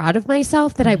so proud of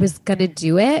myself that I was going to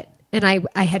do it. And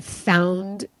I had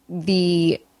found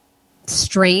the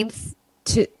strength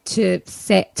to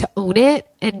own it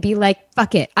and be like,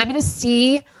 fuck it. I'm going to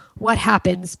see what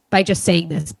happens by just saying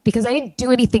this because I didn't do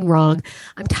anything wrong.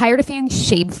 I'm tired of feeling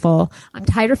shameful. I'm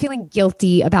tired of feeling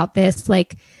guilty about this.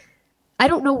 Like, I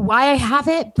don't know why I have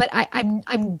it, but I'm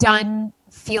done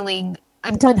hiding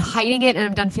it and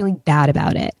I'm done feeling bad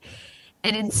about it.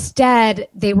 And instead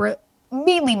they were,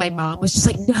 mainly my mom was just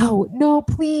like, no,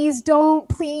 please don't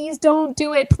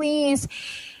do it, please.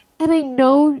 And I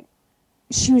know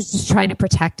she was just trying to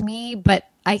protect me, but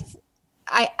I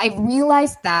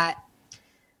realized that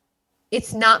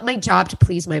it's not my job to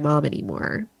please my mom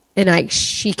anymore. And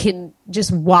she can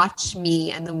just watch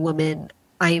me and the woman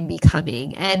I am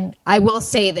becoming. And I will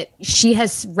say that she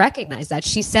has recognized that.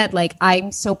 She said, like,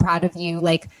 I'm so proud of you.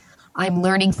 Like, I'm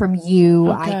learning from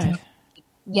you. Okay.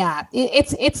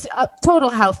 It's a total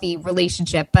healthy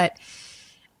relationship, but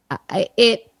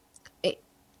it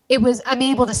was, I'm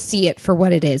able to see it for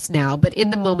what it is now, but in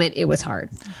the moment it was hard.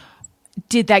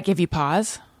 Did that give you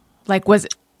pause? Like,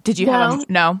 did you have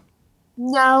no?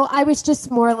 No, I was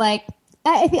just more like,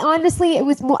 I think honestly, it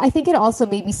was more, I think it also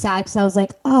made me sad because I was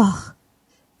like, oh,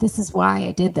 this is why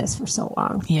I did this for so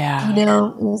long. Yeah.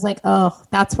 It was like, oh,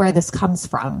 that's where this comes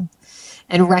from.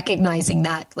 And recognizing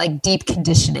that like deep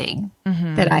conditioning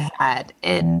that I had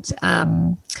and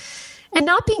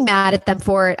not being mad at them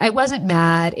for it. I wasn't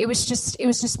mad. It was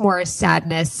just more a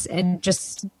sadness and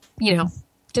just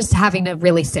having to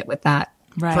really sit with that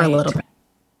for a little bit.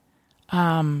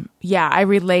 Yeah, I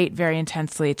relate very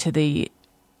intensely to the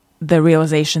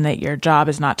realization that your job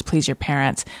is not to please your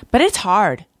parents, but it's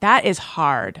hard. That is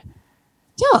hard.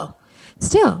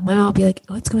 Still, my mom will be like,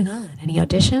 what's going on? Any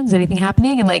auditions? Anything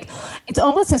happening? And like, it's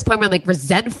almost this point where I'm like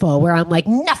resentful, where I'm like,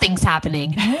 nothing's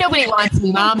happening. Nobody wants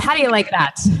me, Mom. How do you like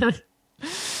that?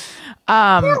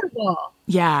 Terrible.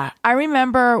 Yeah. I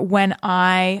remember when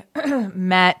I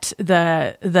met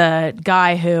the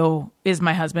guy who is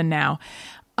my husband now.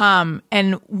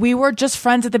 And we were just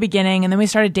friends at the beginning and then we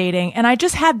started dating and I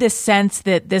just had this sense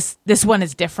that this one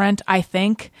is different, I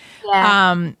think.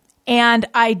 Yeah. And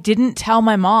I didn't tell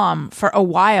my mom for a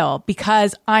while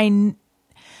because I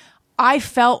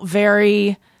felt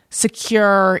very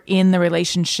secure in the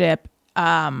relationship.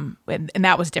 and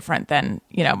that was different than,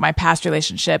 my past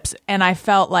relationships. And I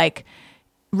felt like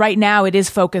right now it is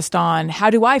focused on how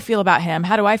do I feel about him?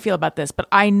 How do I feel about this? But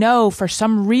I know for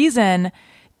some reason,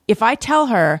 if I tell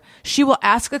her, she will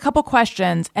ask a couple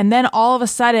questions and then all of a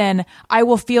sudden I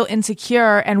will feel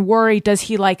insecure and worry, does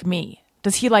he like me?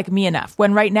 Does he like me enough?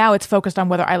 When right now it's focused on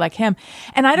whether I like him.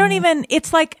 And I don't even,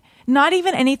 it's like not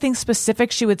even anything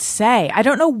specific she would say. I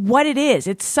don't know what it is.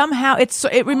 It's somehow,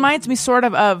 it reminds me sort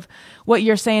of what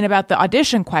you're saying about the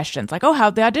audition questions. Like, oh,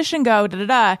 how'd the audition go? Da, da,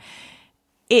 da.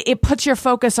 It puts your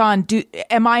focus on,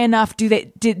 am I enough? Do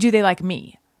they like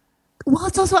me? Well,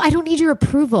 it's also, I don't need your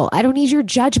approval. I don't need your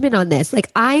judgment on this. Like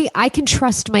I can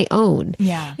trust my own.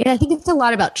 Yeah. And I think it's a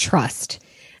lot about trust.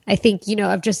 I think,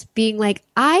 of just being like,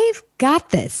 I've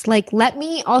got this. Like, let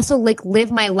me also like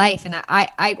live my life. And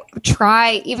I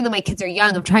try, even though my kids are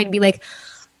young, I'm trying to be like,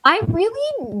 I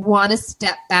really want to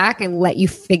step back and let you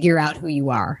figure out who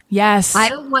you are. Yes. I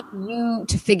don't want you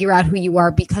to figure out who you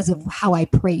are because of how I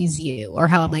praise you or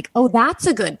how I'm like, oh, that's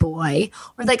a good boy.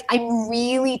 Or like, I'm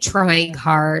really trying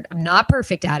hard. I'm not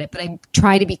perfect at it, but I'm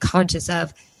trying to be conscious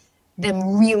of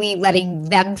them really letting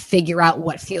them figure out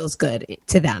what feels good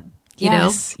to them. You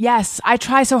know? Yes. I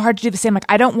try so hard to do the same. Like,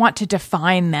 I don't want to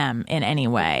define them in any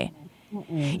way.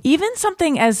 Mm-mm. Even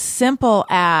something as simple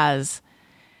as,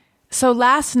 so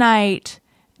last night,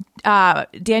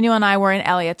 Daniel and I were in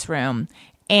Elliot's room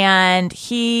and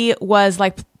he was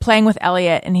like playing with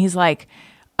Elliot and he's like,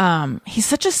 he's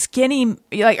such a skinny,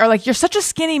 like, you're such a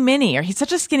skinny mini, or he's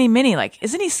such a skinny mini. Like,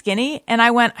 isn't he skinny? And I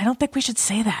went, I don't think we should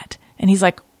say that. And he's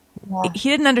like, yeah. He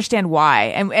didn't understand why.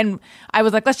 And I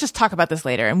was like, let's just talk about this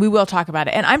later. And we will talk about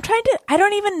it. And I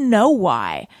don't even know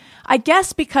why. I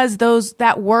guess because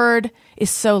that word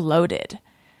is so loaded.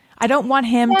 I don't want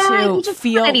him to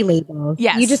feel any labels.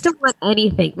 Yes. You just don't want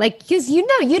anything. Like, because you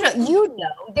know,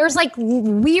 there's like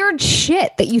weird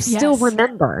shit that you still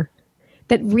remember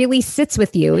that really sits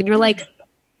with you. And you're like,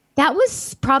 that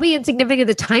was probably insignificant at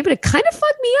the time, but it kind of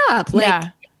fucked me up. Like,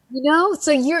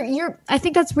 so I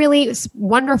think that's really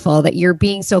wonderful that you're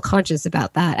being so conscious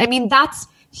about that. I mean, that's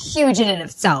huge in and of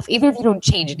itself, even if you don't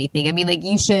change anything. I mean, like,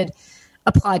 you should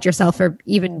applaud yourself for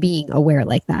even being aware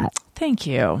like that. Thank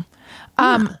you.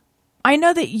 I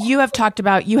know that you have talked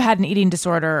about you had an eating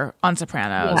disorder on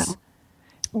Sopranos. Yeah.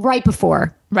 Right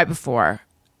before.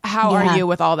 How are you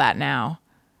with all that now?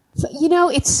 So,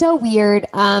 it's so weird.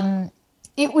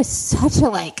 It was such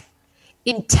a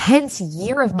intense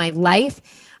year of my life,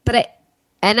 but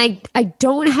I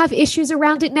don't have issues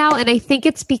around it now. And I think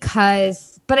it's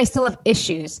but I still have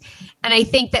issues. And I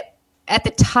think that at the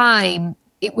time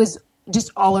it was just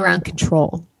all around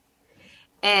control.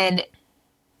 And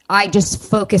I just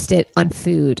focused it on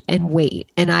food and weight.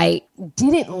 And I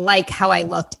didn't like how I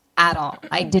looked at all.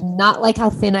 I did not like how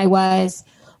thin I was,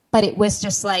 but it was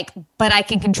just like, but I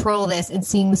can control this, and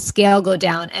seeing the scale go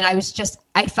down. And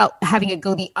I felt having it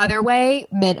go the other way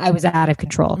meant I was out of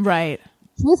control. Right.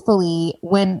 Truthfully,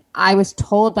 when I was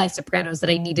told by Sopranos that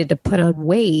I needed to put on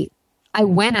weight, I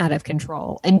went out of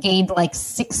control and gained like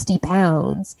 60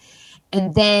 pounds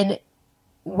and then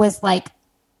was like,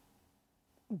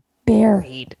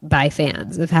 buried by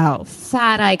fans of how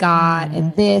fat I got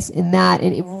and this and that.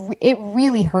 And it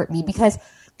really hurt me because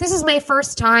this is my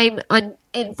first time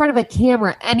in front of a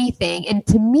camera, anything. And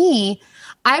to me,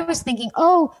 I was thinking,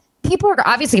 oh, people are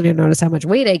obviously going to notice how much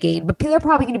weight I gained, but people are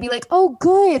probably going to be like, oh,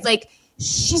 good. Like,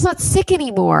 she's not sick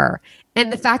anymore.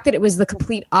 And the fact that it was the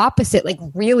complete opposite, like,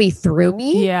 really threw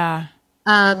me. Yeah.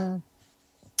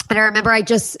 And I remember I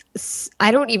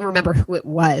don't even remember who it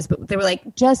was, but they were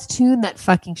like, just tune that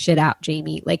fucking shit out,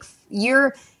 Jamie. Like,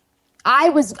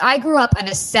 I grew up on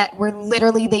a set where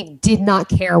literally they did not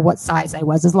care what size I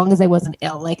was as long as I wasn't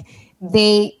ill. Like,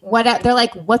 they're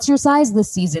like, what's your size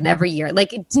this season every year?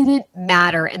 Like, it didn't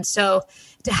matter. And so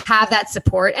to have that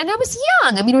support, and I was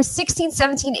young. I mean, I was 16,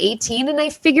 17, 18, and I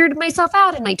figured myself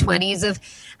out in my 20s of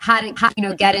how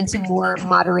to get into more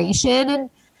moderation. And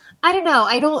I don't know.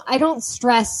 I don't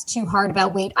stress too hard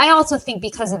about weight. I also think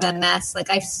because of MS, like,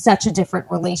 I have such a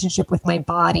different relationship with my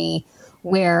body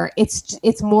where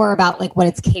it's more about like what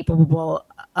it's capable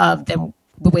of than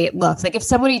the way it looks. Like, if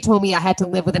somebody told me I had to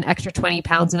live with an extra 20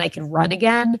 pounds and I could run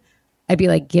again, I'd be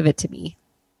like, give it to me.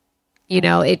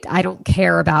 I don't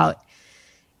care about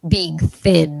being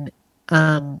thin.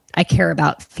 I care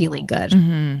about feeling good.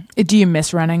 Mm-hmm. Do you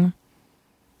miss running?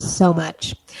 So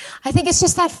much. I think it's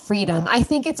just that freedom. I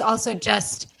think it's also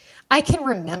just, I can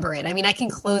remember it. I mean, I can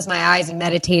close my eyes and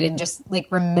meditate and just like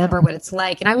remember what it's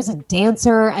like. And I was a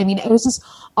dancer. I mean, it was just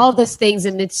all those things.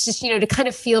 And it's just, to kind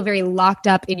of feel very locked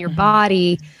up in your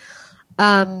body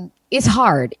is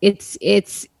hard. It's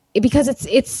because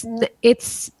it's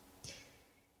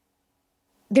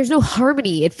there's no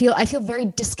harmony. I feel very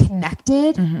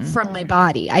disconnected from my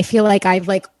body. I feel like I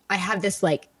have this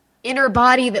like inner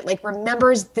body that like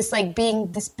remembers this like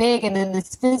being this big, and then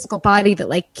this physical body that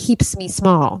like keeps me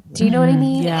small. Do you know what I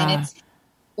mean? Yeah. And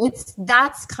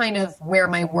that's kind of where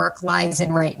my work lies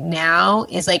in right now,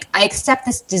 is like I accept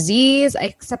this disease, I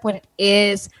accept what it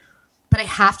is, but I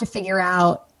have to figure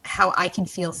out how I can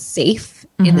feel safe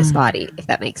in this body, if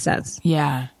that makes sense.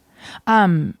 Yeah.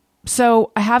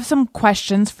 So I have some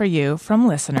questions for you from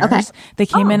listeners. Okay. They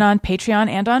came in on Patreon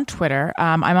and on Twitter.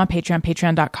 I'm on Patreon.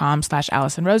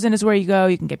 Patreon.com/Allison Rosen is where you go.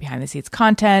 You can get behind the scenes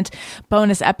content,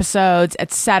 bonus episodes,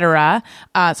 etc.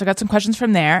 So I got some questions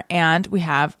from there, and we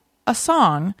have a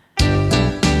song.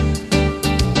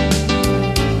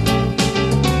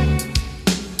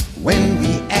 When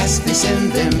we ask, they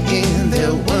send them in.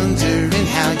 They're wondering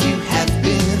how you have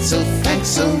been. So thanks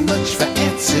so much for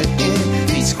answering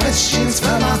these questions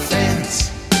from our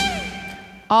fans.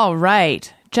 All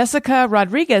right. Jessica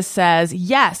Rodriguez says,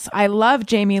 yes, I love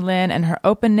Jamie Lynn and her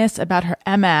openness about her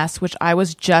MS, which I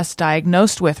was just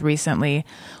diagnosed with recently.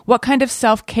 What kind of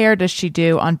self-care does she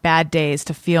do on bad days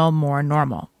to feel more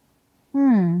normal?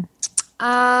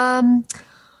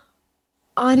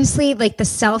 Honestly, like the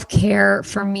self-care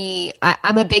for me,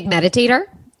 I'm a big meditator.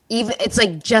 Even it's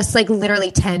like just like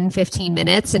literally 10-15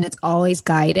 minutes, and it's always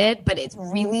guided, but it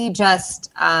really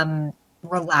just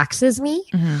relaxes me.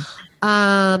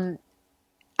 I'm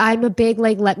a big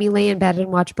like let me lay in bed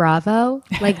and watch Bravo.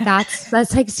 Like that's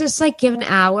like it's just like give an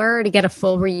hour to get a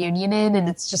full reunion in, and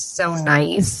it's just so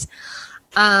nice.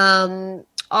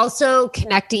 Also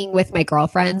connecting with my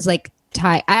girlfriends, like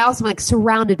I also like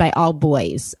surrounded by all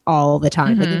boys all the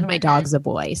time. Like even my dog's a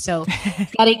boy. So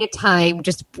getting a time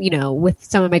just, with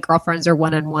some of my girlfriends or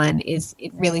one-on-one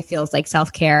it really feels like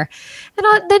self-care.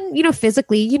 And then,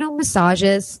 physically,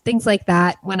 massages, things like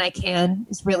that when I can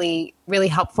is really, really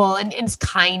helpful and it's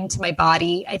kind to my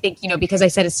body. I think, because I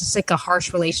said it's just like a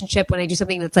harsh relationship. When I do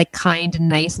something that's like kind and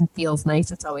nice and feels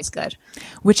nice, it's always good.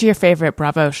 Which are your favorite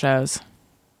Bravo shows?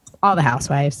 All the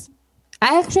Housewives.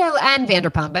 And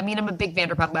Vanderpump. I mean, I'm a big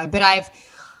Vanderpump guy, but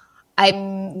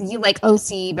you like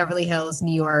OC, Beverly Hills,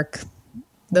 New York.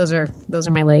 Those are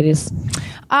my ladies.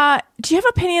 Do you have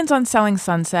opinions on Selling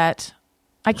Sunset?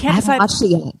 I can't decide. Watched it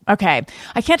yet. Okay.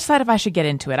 I can't decide if I should get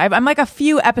into it. I'm like a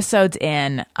few episodes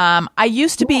in. I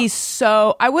used to be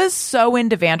I was so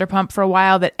into Vanderpump for a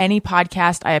while that any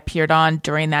podcast I appeared on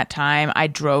during that time, I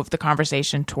drove the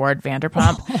conversation toward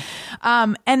Vanderpump.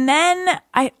 And then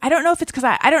I don't know if it's because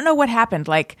I don't know what happened.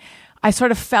 Like I sort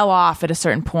of fell off at a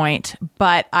certain point,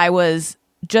 but I was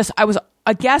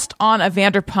a guest on a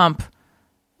Vanderpump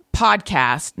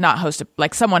podcast, not host,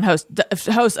 like someone hosts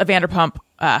a Vanderpump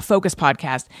Focus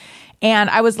podcast.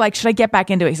 And I was like, should I get back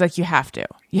into it? He's like, you have to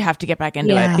get back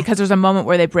into it because there's a moment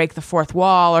where they break the fourth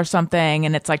wall or something.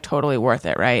 And it's like totally worth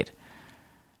it. Right.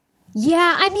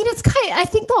 Yeah. I mean, I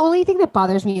think the only thing that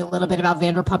bothers me a little bit about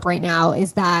Vanderpump right now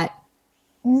is that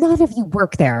none of you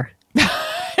work there.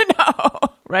 No.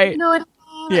 Right. You know what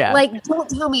I mean? Yeah. Like, don't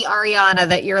tell me, Ariana,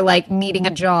 that you're like needing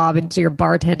a job and so you're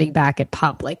bartending back at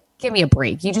Pump. Like, give me a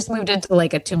break. You just moved into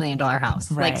like a $2 million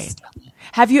house. Right. Like,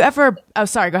 have you ever, oh,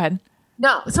 sorry, go ahead.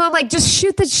 No. So I'm like, just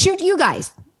shoot you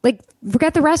guys. Like,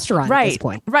 forget the restaurant at this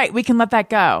point. Right. We can let that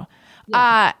go.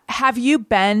 Yeah. Have you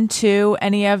been to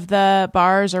any of the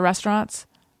bars or restaurants?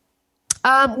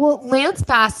 Well, Lance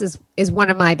Bass is one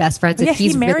of my best friends. Yeah,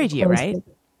 he married you, right?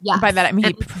 Yeah. By that, I mean,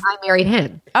 I married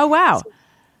him. Oh, wow. So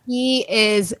he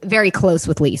is very close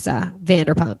with Lisa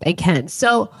Vanderpump and Ken.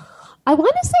 So I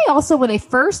want to say also when I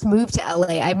first moved to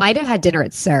LA, I might have had dinner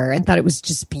at Sir and thought it was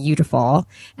just beautiful.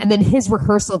 And then his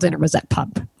rehearsal dinner was at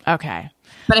Pump. Okay.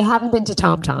 But I haven't been to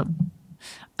Tom Tom.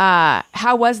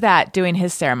 How was that doing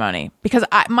his ceremony? Because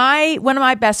one of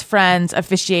my best friends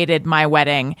officiated my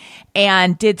wedding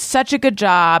and did such a good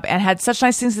job and had such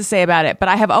nice things to say about it. But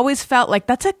I have always felt like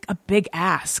that's a big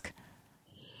ask.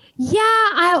 Yeah,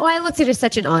 I looked at it as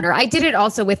such an honor. I did it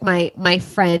also with my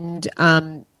friend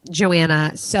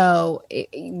Joanna. So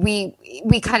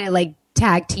we kind of like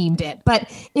tag teamed it, but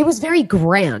it was very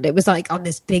grand. It was like on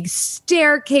this big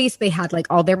staircase. They had like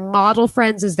all their model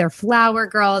friends as their flower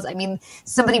girls. I mean,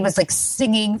 somebody was like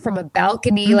singing from a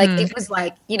balcony. Mm-hmm. Like it was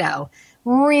like,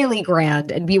 really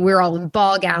grand. And we were all in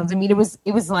ball gowns. I mean, it was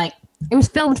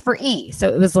filmed for E.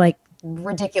 So it was like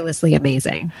ridiculously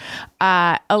amazing.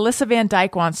 Alyssa Van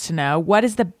Dyke wants to know, what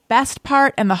is the best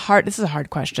part and this is a hard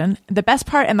question, the best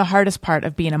part and the hardest part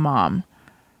of being a mom?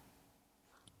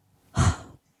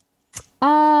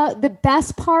 The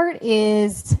best part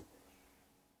is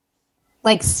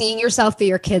like seeing yourself through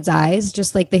your kids' eyes,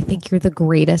 just like they think you're the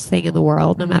greatest thing in the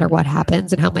world, no matter what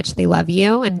happens and how much they love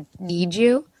you and need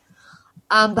you.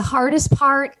 The hardest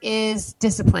part is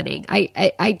disciplining.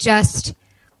 I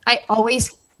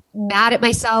always mad at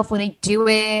myself when I do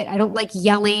it. I don't like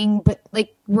yelling, but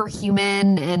like we're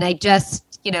human. And I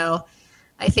just,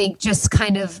 I think just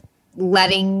kind of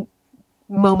letting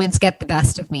moments get the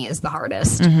best of me is the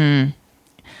hardest.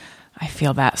 I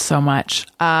feel that so much.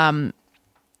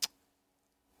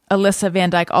 Alyssa Van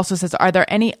Dyke also says, are there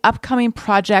any upcoming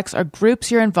projects or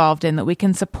groups you're involved in that we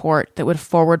can support that would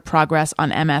forward progress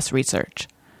on MS research?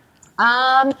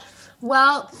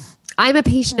 Well, I'm a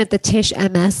patient at the Tisch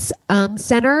MS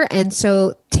Center. And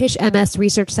so Tisch MS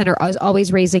Research Center is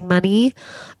always raising money.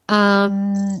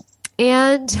 And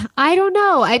I don't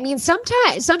know. I mean,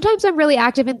 sometimes I'm really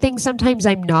active in things. Sometimes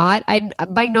I'm not. I'm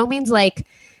by no means like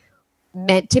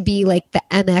meant to be like the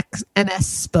MS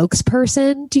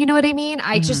spokesperson. Do you know what I mean?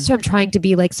 I just am trying to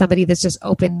be like somebody that's just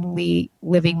openly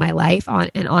living my life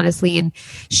and honestly and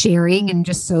sharing. And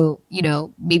just so,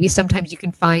 maybe sometimes you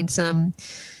can find some,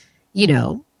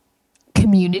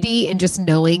 community and just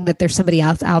knowing that there's somebody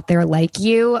else out there like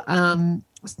you.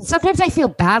 Sometimes I feel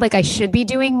bad, like I should be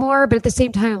doing more, but at the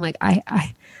same time, I'm like,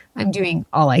 I'm doing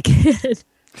all I can,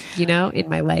 in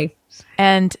my life.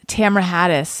 And Tamara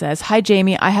Haddis says, hi,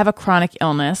 Jamie, I have a chronic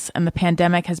illness and the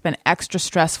pandemic has been extra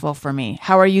stressful for me.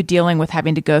 How are you dealing with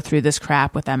having to go through this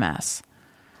crap with MS?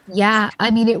 Yeah,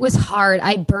 I mean, it was hard.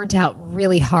 I burnt out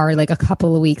really hard, like a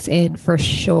couple of weeks in for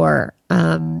sure.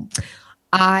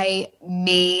 I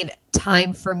made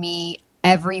time for me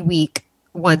every week,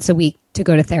 once a week to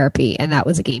go to therapy. And that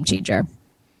was a game changer.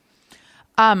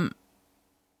 Are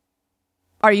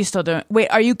you still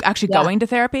are you actually going to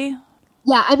therapy?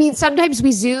 Yeah, I mean, sometimes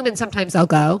we Zoom and sometimes I'll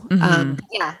go.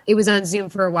 Yeah, it was on Zoom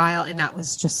for a while and that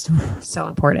was just so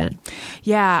important.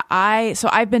 Yeah, so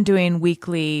I've been doing we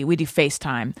do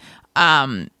FaceTime.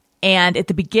 And at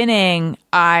the beginning,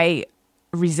 I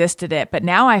resisted it, but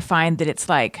now I find that it's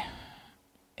like,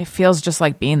 it feels just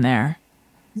like being there.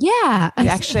 Yeah.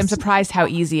 Actually, I'm surprised how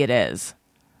easy it is.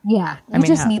 Yeah, you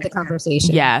just need the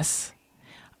conversation. Yes.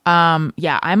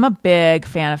 Yeah, I'm a big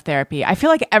fan of therapy. I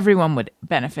feel like everyone would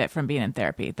benefit from being in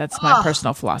therapy. That's my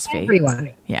personal philosophy.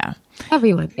 Everyone. Yeah.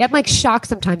 Everyone. I'm like shocked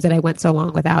sometimes that I went so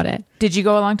long without it. Did you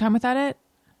go a long time without it?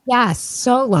 Yeah,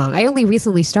 so long. I only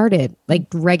recently started, like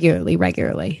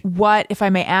regularly. What, if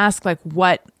I may ask, like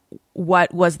what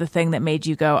was the thing that made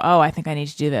you go, oh, I think I need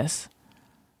to do this?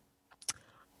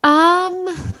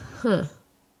 I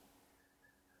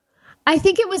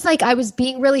think it was like I was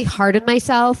being really hard on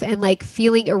myself and like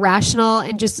feeling irrational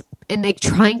and like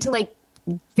trying to like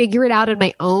figure it out on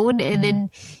my own. And then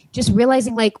just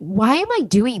realizing like, why am I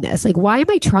doing this? Like, why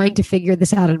am I trying to figure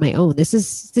this out on my own? This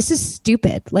is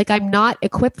stupid. Like, I'm not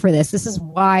equipped for this. This is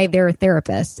why there are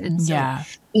therapists. And so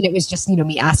it was just,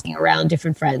 me asking around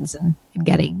different friends and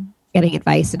getting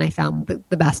advice. And I found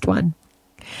the best one.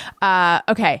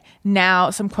 Okay,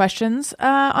 now some questions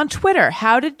on Twitter.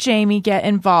 How did Jamie get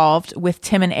involved with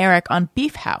Tim and Eric on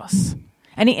Beef House?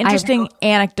 Any interesting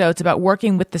anecdotes about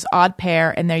working with this odd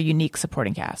pair and their unique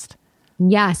supporting cast?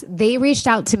 Yes, they reached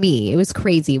out to me. It was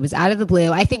crazy. It was out of the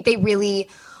blue. I think they really,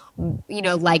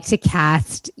 like to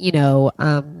cast,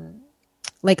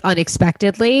 like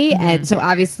unexpectedly. Mm-hmm. And so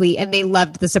obviously, and they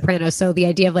loved The Sopranos. So the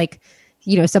idea of like,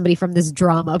 somebody from this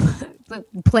drama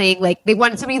playing like, they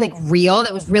wanted somebody like real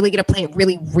that was really going to play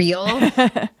really real,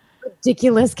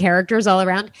 ridiculous characters all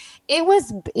around. It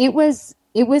was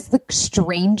the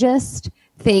strangest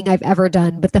thing I've ever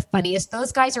done, but the funniest.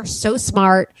 Those guys are so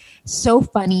smart, so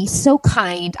funny, so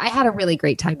kind. I had a really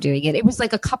great time doing it. It was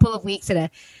like a couple of weeks at a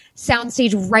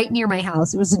soundstage right near my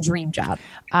house. It was a dream job.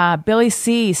 Billy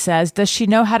C says, does she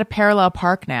know how to parallel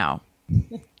park now?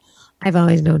 I've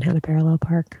always known how to parallel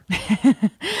park.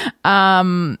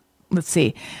 Let's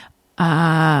see.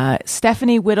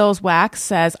 Stephanie Whittles Wax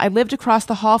says, I lived across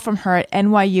the hall from her at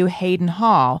NYU Hayden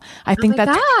Hall. I think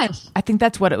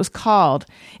that's what it was called.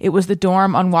 It was the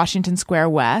dorm on Washington Square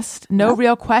West. No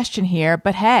real question here,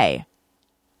 but hey.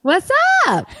 What's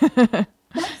up?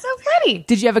 That's so funny.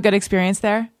 Did you have a good experience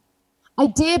there? I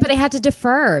did, but I had to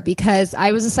defer because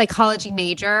I was a psychology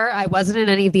major. I wasn't in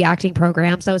any of the acting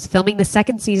programs. I was filming the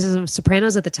second season of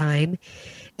Sopranos at the time,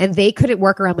 and they couldn't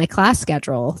work around my class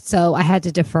schedule. So I had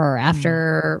to defer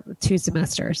after 2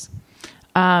 semesters.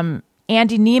 Andy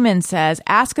Neiman says,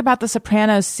 ask about the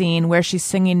Sopranos scene where she's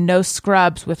singing No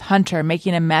Scrubs with Hunter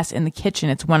making a mess in the kitchen.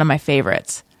 It's one of my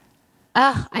favorites.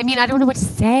 I mean, I don't know what to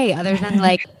say other than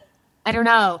like, I don't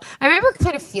know. I remember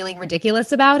kind of feeling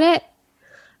ridiculous about it.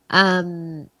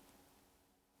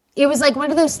 it was like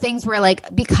one of those things where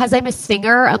like, because I'm a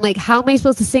singer, I'm like, how am I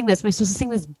supposed to sing this? Am I supposed to sing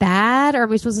this bad? Or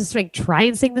am I supposed to like try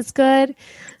and sing this good?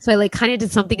 So I like kind of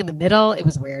did something in the middle. It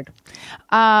was weird.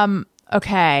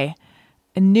 Okay.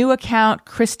 A new account,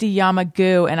 Christy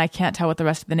Yamagu, and I can't tell what the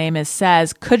rest of the name is,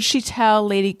 says, could she tell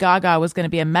Lady Gaga was going to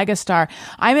be a megastar?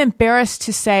 I'm embarrassed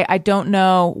to say I don't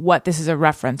know what this is a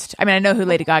reference to. I mean, I know who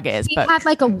Lady Gaga is, but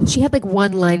She had like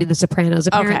one line in The Sopranos.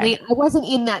 Apparently, I wasn't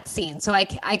in that scene, so I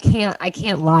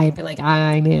can't lie and be like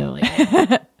I knew.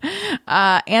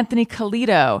 Anthony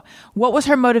Colito, what was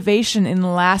her motivation in the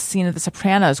last scene of The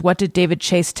Sopranos? What did David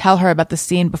Chase tell her about the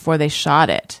scene before they shot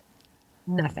it?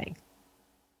 Nothing.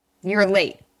 You're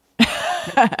late.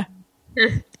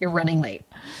 You're running late.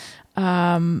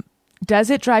 Does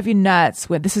it drive you nuts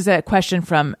when, this is a question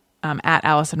from at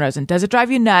Allison Rosen, does it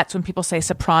drive you nuts when people say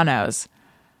Sopranos?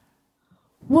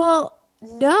 Well,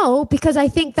 no, because I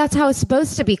think that's how it's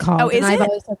supposed to be called. Oh, is I've it?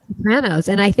 always said Sopranos,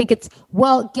 and I think it's,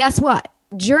 well, guess what?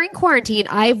 During quarantine,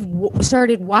 I've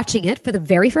started watching it for the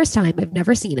very first time. I've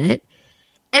never seen it.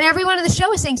 And everyone on the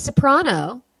show is saying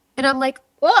Soprano. And I'm like,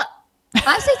 what?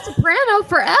 I say Soprano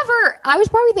forever. I was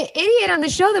probably the idiot on the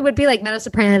show that would be like, no,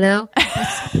 Soprano,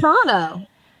 Soprano.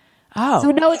 Oh.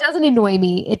 So no, it doesn't annoy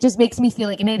me. It just makes me feel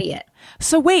like an idiot.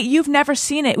 So wait, you've never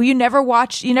seen it? You never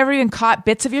watched, you never even caught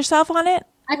bits of yourself on it?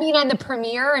 I mean, on the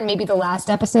premiere and maybe the last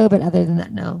episode, but other than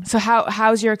that, no. So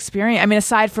how's your experience? I mean,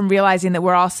 aside from realizing that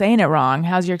we're all saying it wrong,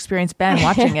 how's your experience been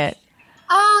watching it?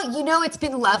 Oh, it's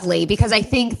been lovely because I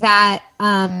think that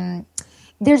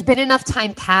there's been enough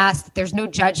time passed. There's no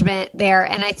judgment there.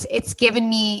 And it's given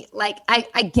me, like,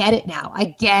 I get it now.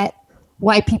 I get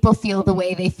why people feel the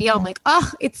way they feel. I'm like,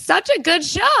 oh, it's such a good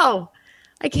show.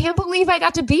 I can't believe I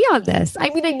got to be on this. I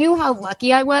mean, I knew how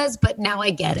lucky I was, but now I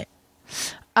get it.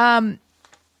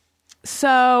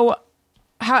 So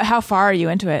how far are you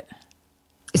into it?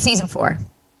 Season 4.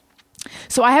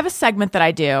 So I have a segment that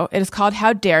I do. It is called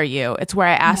How Dare You? It's where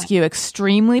I ask you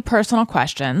extremely personal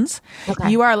questions.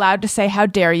 Okay. You are allowed to say how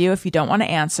dare you if you don't want to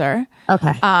answer.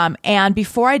 Okay. And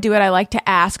before I do it, I like to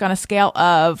ask on a scale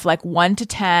of like 1 to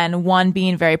 10, 1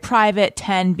 being very private,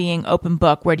 10 being open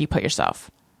book. Where do you put yourself?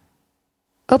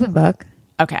 Open book,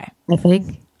 Okay. I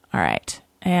think. All right.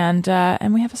 And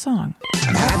we have a song.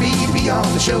 I'm happy to be on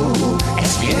the show.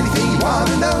 Ask me anything you want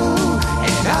to know,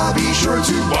 and I'll be sure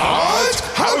to. What?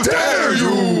 How dare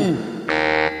you?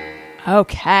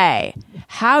 Okay.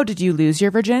 How did you lose your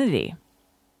virginity?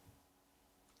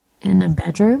 In a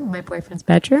bedroom, my boyfriend's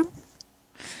bedroom.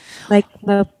 Like,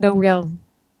 no real.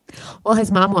 Well,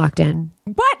 his mom walked in.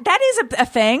 What? That is a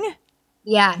thing?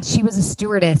 Yeah, she was a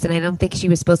stewardess, and I don't think she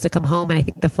was supposed to come home, and I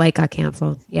think the flight got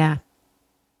canceled. Yeah.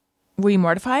 Were you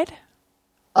mortified?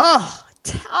 Oh,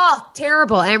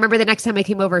 terrible. I remember the next time I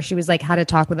came over, she was like, how to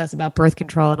talk with us about birth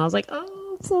control. And I was like,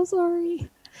 oh, I'm so sorry.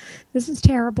 This is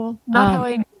terrible. Not how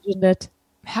I envisioned it.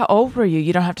 How old were you?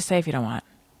 You don't have to say if you don't want.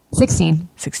 16.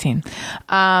 16.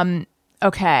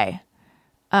 Okay.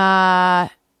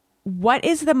 What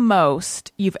is the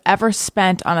most you've ever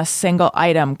spent on a single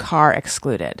item, car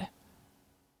excluded?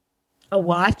 A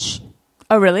watch?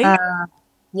 Oh, really?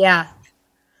 Yeah.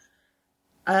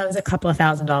 It was a couple of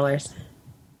 $1,000s.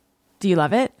 Do you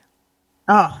love it?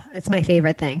 Oh, it's my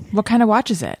favorite thing. What kind of watch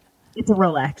is it? It's a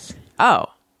Rolex. Oh,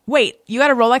 wait, you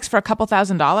got a Rolex for a couple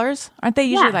 $1,000s? Aren't they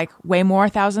usually Yeah. like way more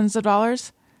thousands of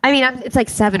dollars? I mean, it's like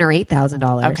 $7,000 or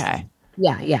 $8,000. Okay.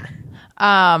 Yeah.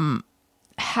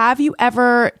 Have you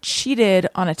ever cheated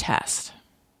on a test?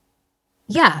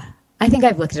 Yeah. I think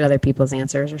I've looked at other people's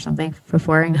answers or something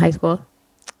before in high school.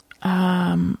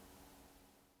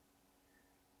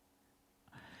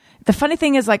 The funny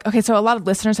thing is, like, okay, so a lot of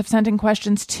listeners have sent in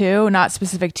questions too, not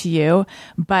specific to you,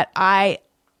 but I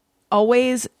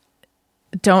always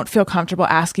don't feel comfortable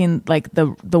asking like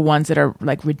the ones that are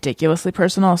like ridiculously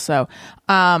personal. So,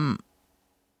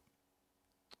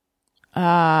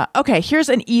 okay, here's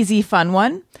an easy, fun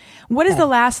one. What is the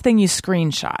last thing you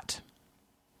screenshot?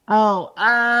 Oh,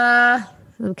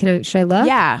 should I look?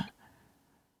 Yeah.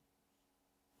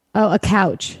 Oh, a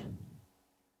couch.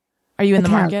 Are you in A the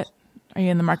couch. market? Are you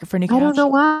in the market for a new couch? I don't know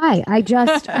why. I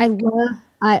just,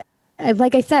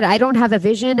 like I said, I don't have a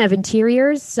vision of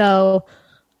interiors. So,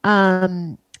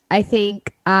 I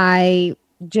think I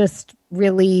just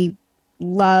really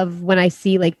love when I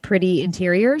see like pretty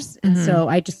interiors. And so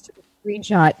I just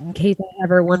screenshot in case I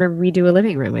ever want to redo a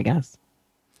living room, I guess.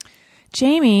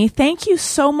 Jamie, thank you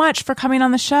so much for coming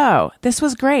on the show. This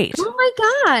was great. Oh my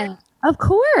God. Of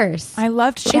course. I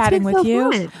loved It's chatting been with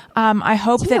so you. fun. I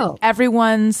hope that too.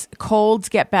 everyone's colds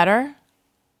get better.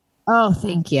 Oh,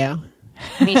 thank you.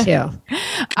 Me too.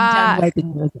 I'm done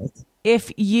wiping noses.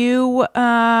 If you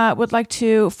would like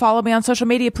to follow me on social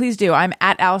media, please do. I'm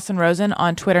at Allison Rosen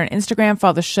on Twitter and Instagram.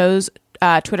 Follow the show's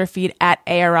Twitter feed at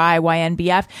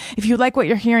ARIYNBF. If you like what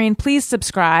you're hearing, please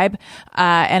subscribe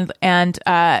and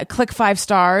click 5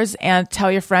 stars and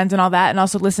tell your friends and all that. And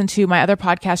also listen to my other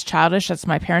podcast, Childish. That's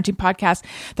my parenting podcast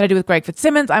that I do with Greg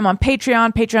Fitzsimmons. I'm on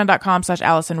Patreon,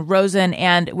 patreon.com/Allison Rosen.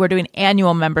 And we're doing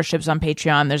annual memberships on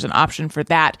Patreon. There's an option for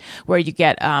that where you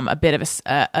get a bit of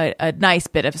a nice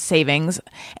bit of savings.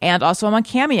 And also I'm on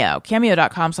Cameo,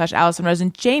 cameo.com/Allison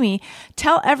Rosen. Jamie,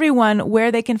 tell everyone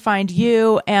where they can find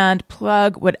you and plug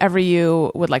whatever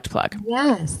you would like to plug.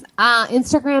 Yes.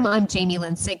 Instagram, I'm Jamie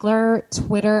Lynn Sigler.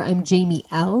 Twitter, I'm Jamie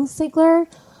L. Sigler.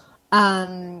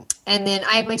 And then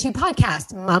I have my 2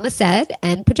 podcasts, Mama Said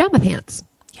and Pajama Pants.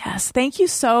 Yes. Thank you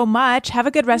so much. Have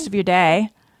a good rest of your day.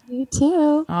 You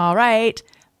too. All right.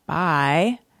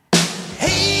 Bye.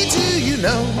 Hey, do you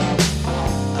know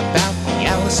about the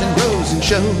Allison Rosen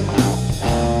Show?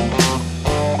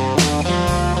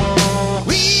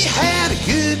 We had a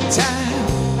good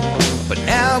time, but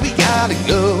now we gotta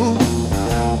go.